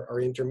space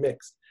are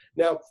intermixed.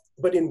 Now,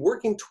 but in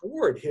working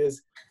toward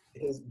his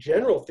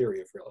general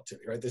theory of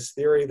relativity, right, this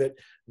theory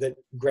that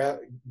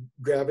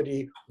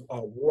gravity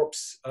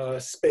warps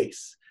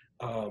space,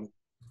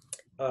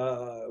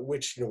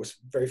 which was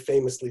very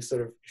famously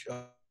sort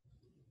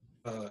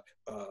of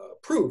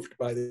proved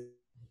by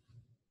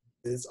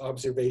this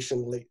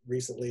observation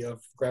recently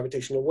of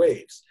gravitational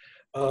waves.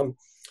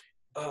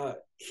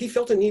 He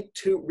felt a need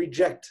to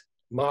reject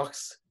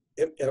Mach's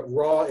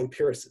raw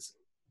empiricism.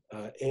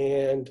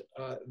 And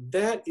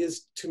that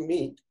is to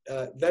me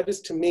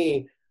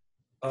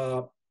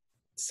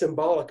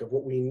symbolic of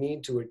what we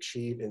need to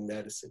achieve in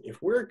medicine.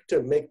 If we're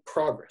to make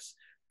progress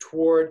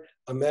toward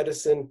a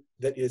medicine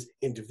that is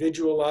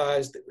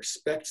individualized, that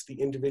respects the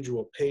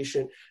individual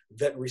patient,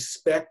 that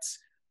respects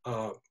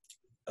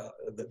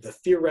the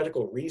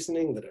theoretical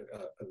reasoning that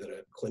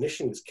a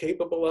clinician is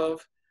capable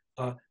of,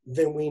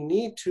 then we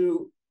need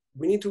to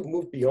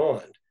move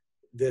beyond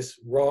this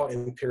raw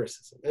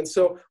empiricism. And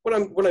so what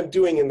I'm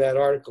doing in that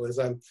article is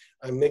I'm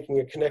making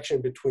a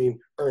connection between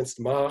Ernst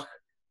Mach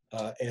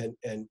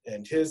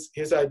and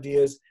his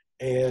ideas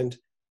and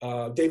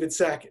David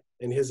Sackett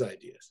and his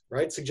ideas,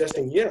 right?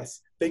 Suggesting,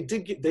 yes, they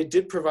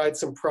did provide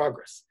some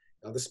progress.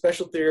 Now, the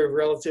special theory of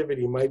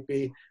relativity might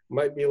be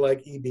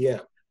like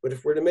EBM, but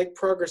if we're to make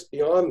progress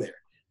beyond there,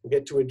 and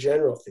get to a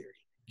general theory,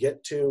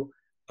 get to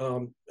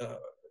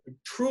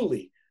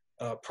truly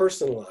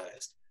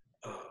personalized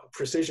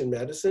precision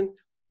medicine,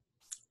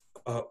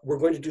 we're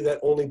going to do that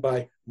only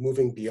by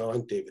moving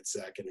beyond David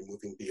Sackett and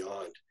moving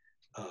beyond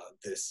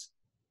this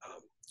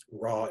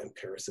raw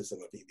empiricism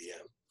of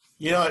EBM.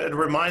 It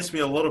reminds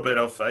me a little bit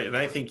of, and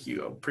I think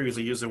you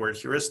previously used the word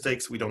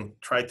heuristics. We don't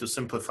try to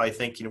simplify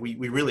thinking. We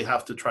really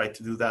have to try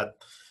to do that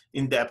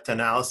in-depth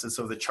analysis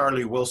of the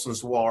Charlie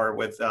Wilson's War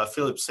with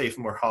Philip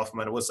Seymour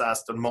Hoffman. It was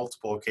asked on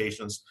multiple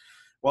occasions,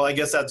 well, I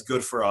guess that's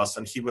good for us.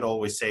 And he would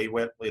always say,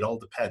 well, it all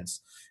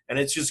depends. And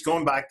it's just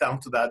going back down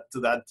to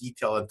that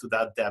detail and to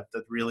that depth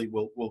that really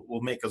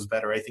will make us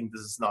better. I think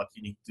this is not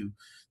unique to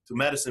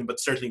medicine, but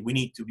certainly we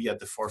need to be at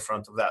the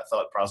forefront of that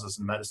thought process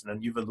in medicine.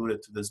 And you've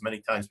alluded to this many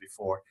times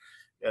before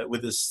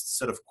with this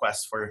sort of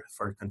quest for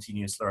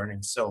continuous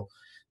learning. So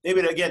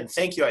David, again,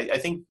 thank you. I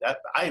think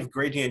I've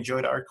greatly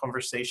enjoyed our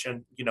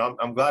conversation.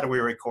 I'm glad we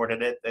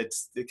recorded it.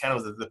 It's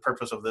the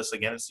purpose of this,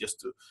 again, is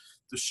just to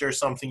share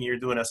something you're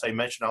doing. As I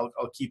mentioned,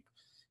 I'll keep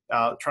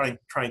trying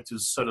to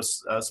sort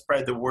of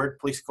spread the word.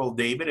 Please call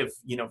David if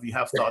you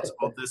have thoughts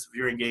about this. If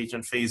you're engaged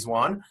in phase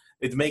 1,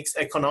 it makes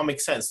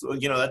economic sense.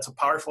 That's a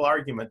powerful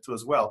argument too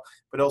as well.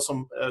 But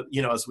also,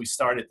 as we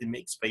started, it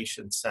makes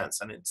patient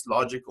sense, and it's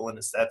logical and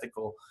it's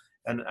ethical.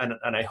 And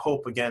I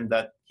hope again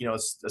that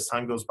as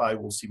time goes by,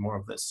 we'll see more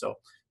of this. So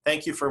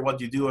thank you for what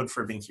you do and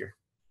for being here.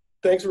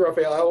 Thanks,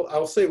 Raphael.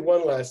 I'll say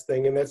one last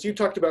thing, and that's you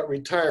talked about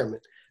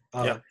retirement.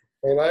 Yeah.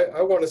 And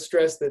I want to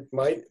stress that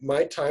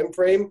my time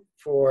frame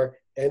for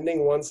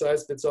ending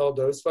one-size-fits-all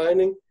dose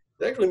finding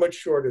is actually much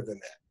shorter than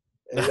that.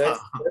 And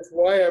that's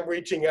why I'm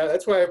reaching out.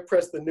 That's why I've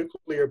pressed the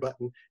nuclear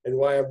button and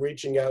why I'm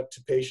reaching out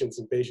to patients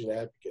and patient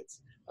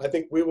advocates. I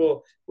think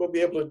we'll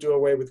be able to do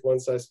away with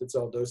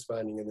one-size-fits-all dose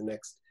finding in the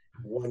next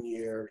 1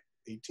 year,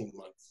 18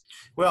 months.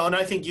 Well, and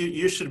I think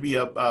you should be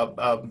a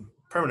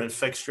permanent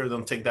fixture.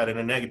 Don't take that in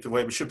a negative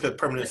way, but should be a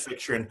permanent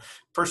fixture in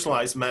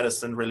personalized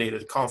medicine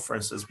related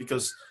conferences,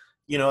 because,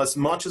 you know, as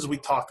much as we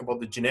talk about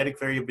the genetic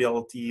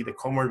variability, the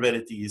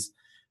comorbidities,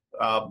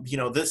 you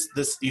know,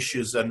 this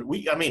issues, and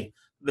I mean,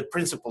 the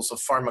principles of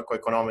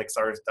pharmacoeconomics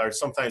are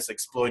sometimes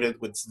exploited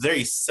with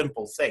very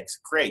simple things.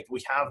 Great,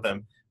 we have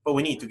them, but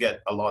we need to get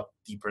a lot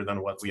deeper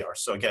than what we are.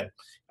 So again,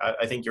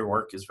 I think your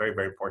work is very,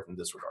 very important in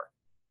this regard.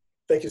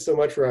 Thank you so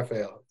much,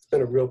 Raphael. It's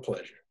been a real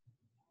pleasure.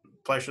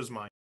 Pleasure's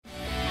mine.